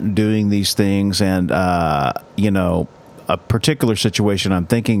undercover doing these things, and a particular situation I'm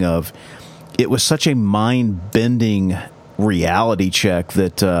thinking of, it was such a mind-bending reality check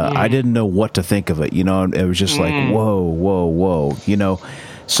that I didn't know what to think of it. It was just like, whoa.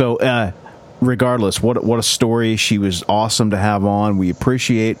 So regardless, what a story. She was awesome to have on. We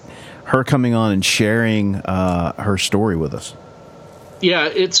appreciate her coming on and sharing her story with us. Yeah,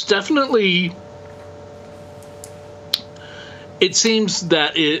 it's definitely... It seems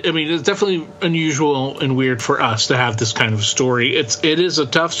that it's definitely unusual and weird for us to have this kind of story. It is a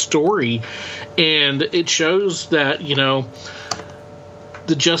tough story, and it shows that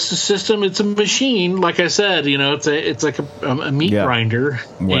the justice system, it's a machine. Like I said, it's like a meat grinder,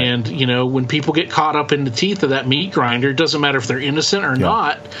 right. And when people get caught up in the teeth of that meat grinder, it doesn't matter if they're innocent or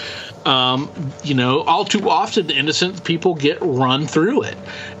not. All too often innocent people get run through it,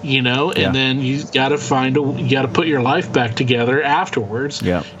 and then you got to put your life back together afterwards.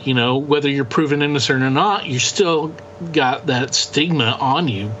 Yeah. Whether you're proven innocent or not, you still got that stigma on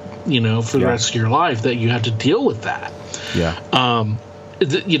you, for the rest of your life, that you have to deal with that. Yeah.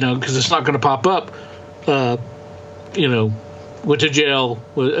 Because it's not going to pop up, went to jail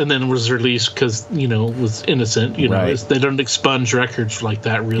and then was released because was innocent. Right. They don't expunge records like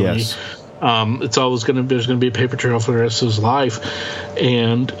that, really. Yes. It's always there's going to be a paper trail for the rest of his life,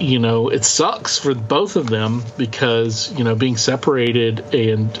 and it sucks for both of them because being separated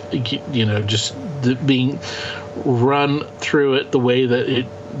and just being run through it the way that it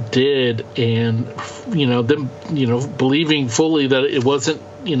did, and them believing fully that it wasn't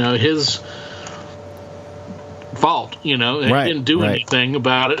his fault, he didn't do anything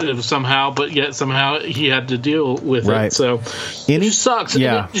about it somehow, but yet somehow he had to deal with it. So it just sucks.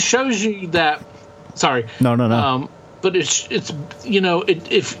 Yeah. It just shows you that. Sorry. No. But it's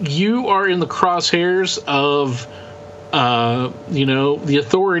if you are in the crosshairs of the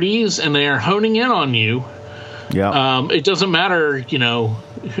authorities and they are honing in on you, it doesn't matter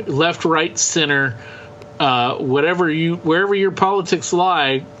left, right, center. Wherever your politics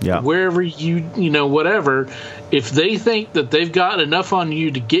lie, wherever whatever, if they think that they've got enough on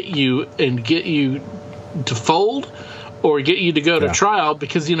you to get you to fold or get you to go to trial,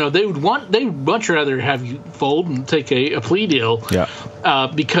 because they would much rather have you fold and take a plea deal,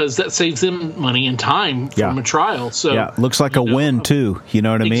 because that saves them money and time from a trial. So looks like a win too. You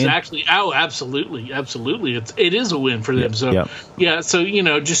know what I mean? Exactly. Oh, absolutely. It is a win for them. So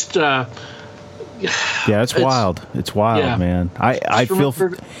just. It's wild. It's wild, man. I feel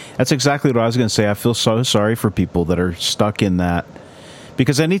that's exactly what I was going to say. I feel so sorry for people that are stuck in that,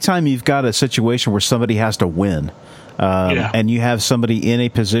 because anytime you've got a situation where somebody has to win, and you have somebody in a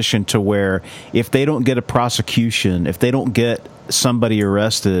position to where if they don't get a prosecution, if they don't get somebody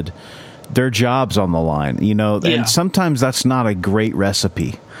arrested, their job's on the line, and sometimes that's not a great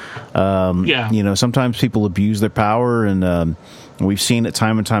recipe. Sometimes people abuse their power, and we've seen it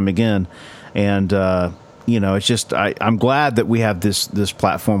time and time again. And it's just I'm glad that we have this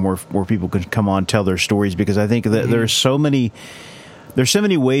platform where people can come on and tell their stories, because I think that there's so many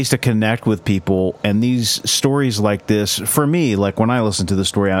ways to connect with people, and these stories like this, for me, like when I listen to the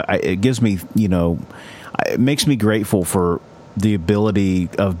story, it gives me it makes me grateful for the ability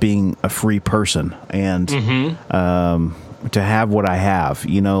of being a free person and to have what I have.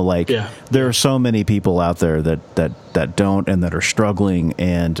 There are so many people out there that don't and that are struggling,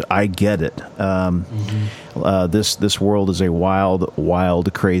 and I get it. This world is a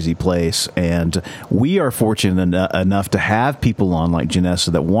wild, crazy place, and we are fortunate enough to have people on like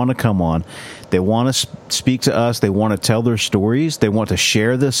Janessa that want to come on. They want to speak to us. They want to tell their stories. They want to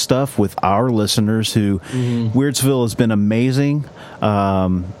share this stuff with our listeners. Who Weirdsville has been amazing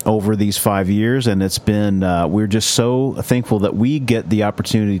over these 5 years, and it's been we're just so thankful that we get the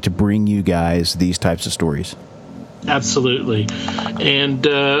opportunity to bring you guys these types of stories. Absolutely. And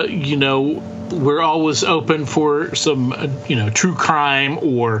we're always open for some true crime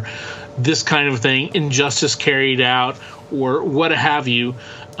or this kind of thing, injustice carried out or what have you.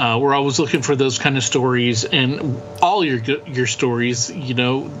 We're always looking for those kind of stories, and all your stories.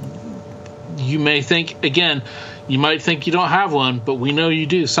 You may think, again, you might think you don't have one, but we know you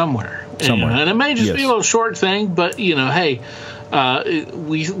do somewhere. And it may just be a little short thing, but hey,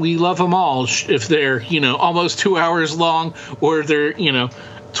 we love them all. If they're almost 2 hours long, or they're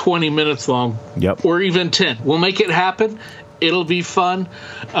 20 minutes long, Yep. or even 10, we'll make it happen. It'll be fun.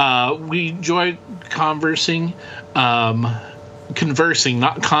 We enjoy conversing. Conversing,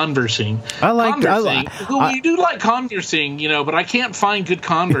 not conversing. We do like conversing, but I can't find good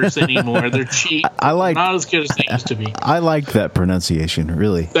Converse anymore. They're cheap. Not as good as they used to be. I liked that pronunciation,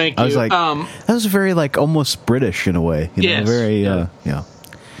 really. Thank you. I was like, that was very almost British in a way. Yes. Very,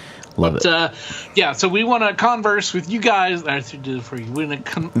 love it. So we want to converse with you guys. I did it for you. We want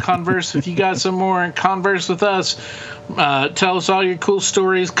to converse with you guys some more and converse with us. Tell us all your cool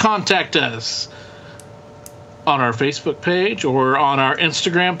stories. Contact us on our Facebook page, or on our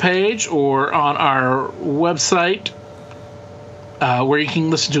Instagram page, or on our website, where you can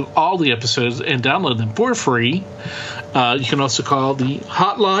listen to all the episodes and download them for free. You can also call the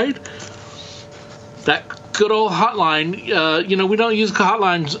hotline. That good old hotline. We don't use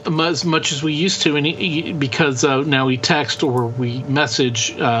hotlines as much as we used to, because now we text or we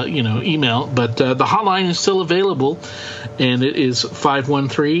message, email. But the hotline is still available, and it is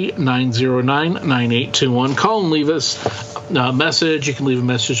 513-909-9821. Call and leave us a message. You can leave a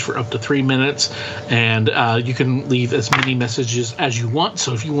message for up to 3 minutes, and you can leave as many messages as you want.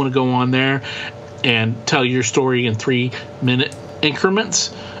 So if you want to go on there and tell your story in 3-minute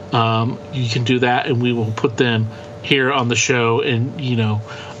increments, you can do that, and we will put them here on the show, and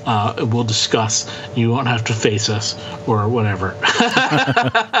we'll discuss. You won't have to face us or whatever.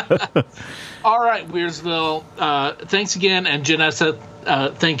 All right, Weirdsville. Thanks again, and Janessa,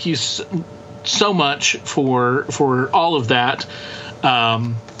 thank you so much for all of that.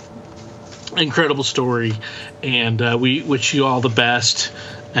 Incredible story, and we wish you all the best,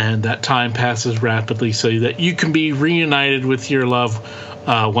 and that time passes rapidly so that you can be reunited with your love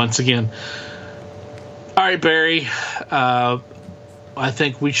once again. All right, Barry, I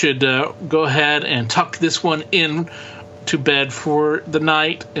think we should go ahead and tuck this one in to bed for the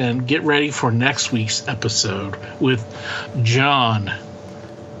night and get ready for next week's episode with John.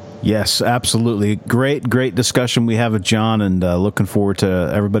 Yes, absolutely. Great discussion we have with John, and looking forward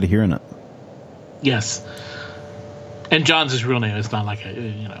to everybody hearing it. Yes. And John's his real name. It's not like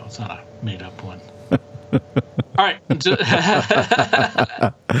it's not a made-up one. All right.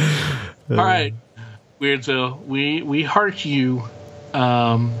 All right, Weirdsville. We heart you.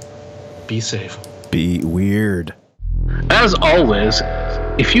 Be safe. Be weird. As always,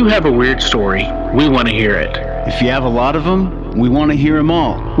 if you have a weird story, we want to hear it. If you have a lot of them, we want to hear them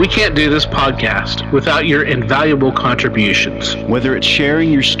all. We can't do this podcast without your invaluable contributions. Whether it's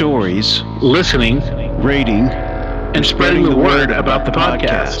sharing your stories, listening, rating, and spreading the word about the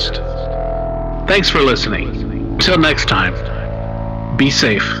podcast. Thanks for listening. Until next time, be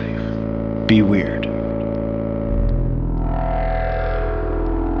safe. Be weird.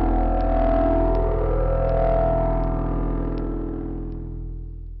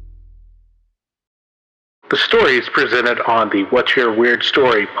 The stories presented on the What's Your Weird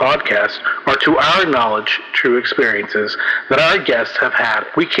Story podcast are, to our knowledge, true experiences that our guests have had.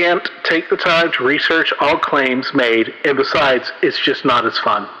 We can't take the time to research all claims made, and besides, it's just not as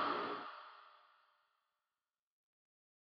fun.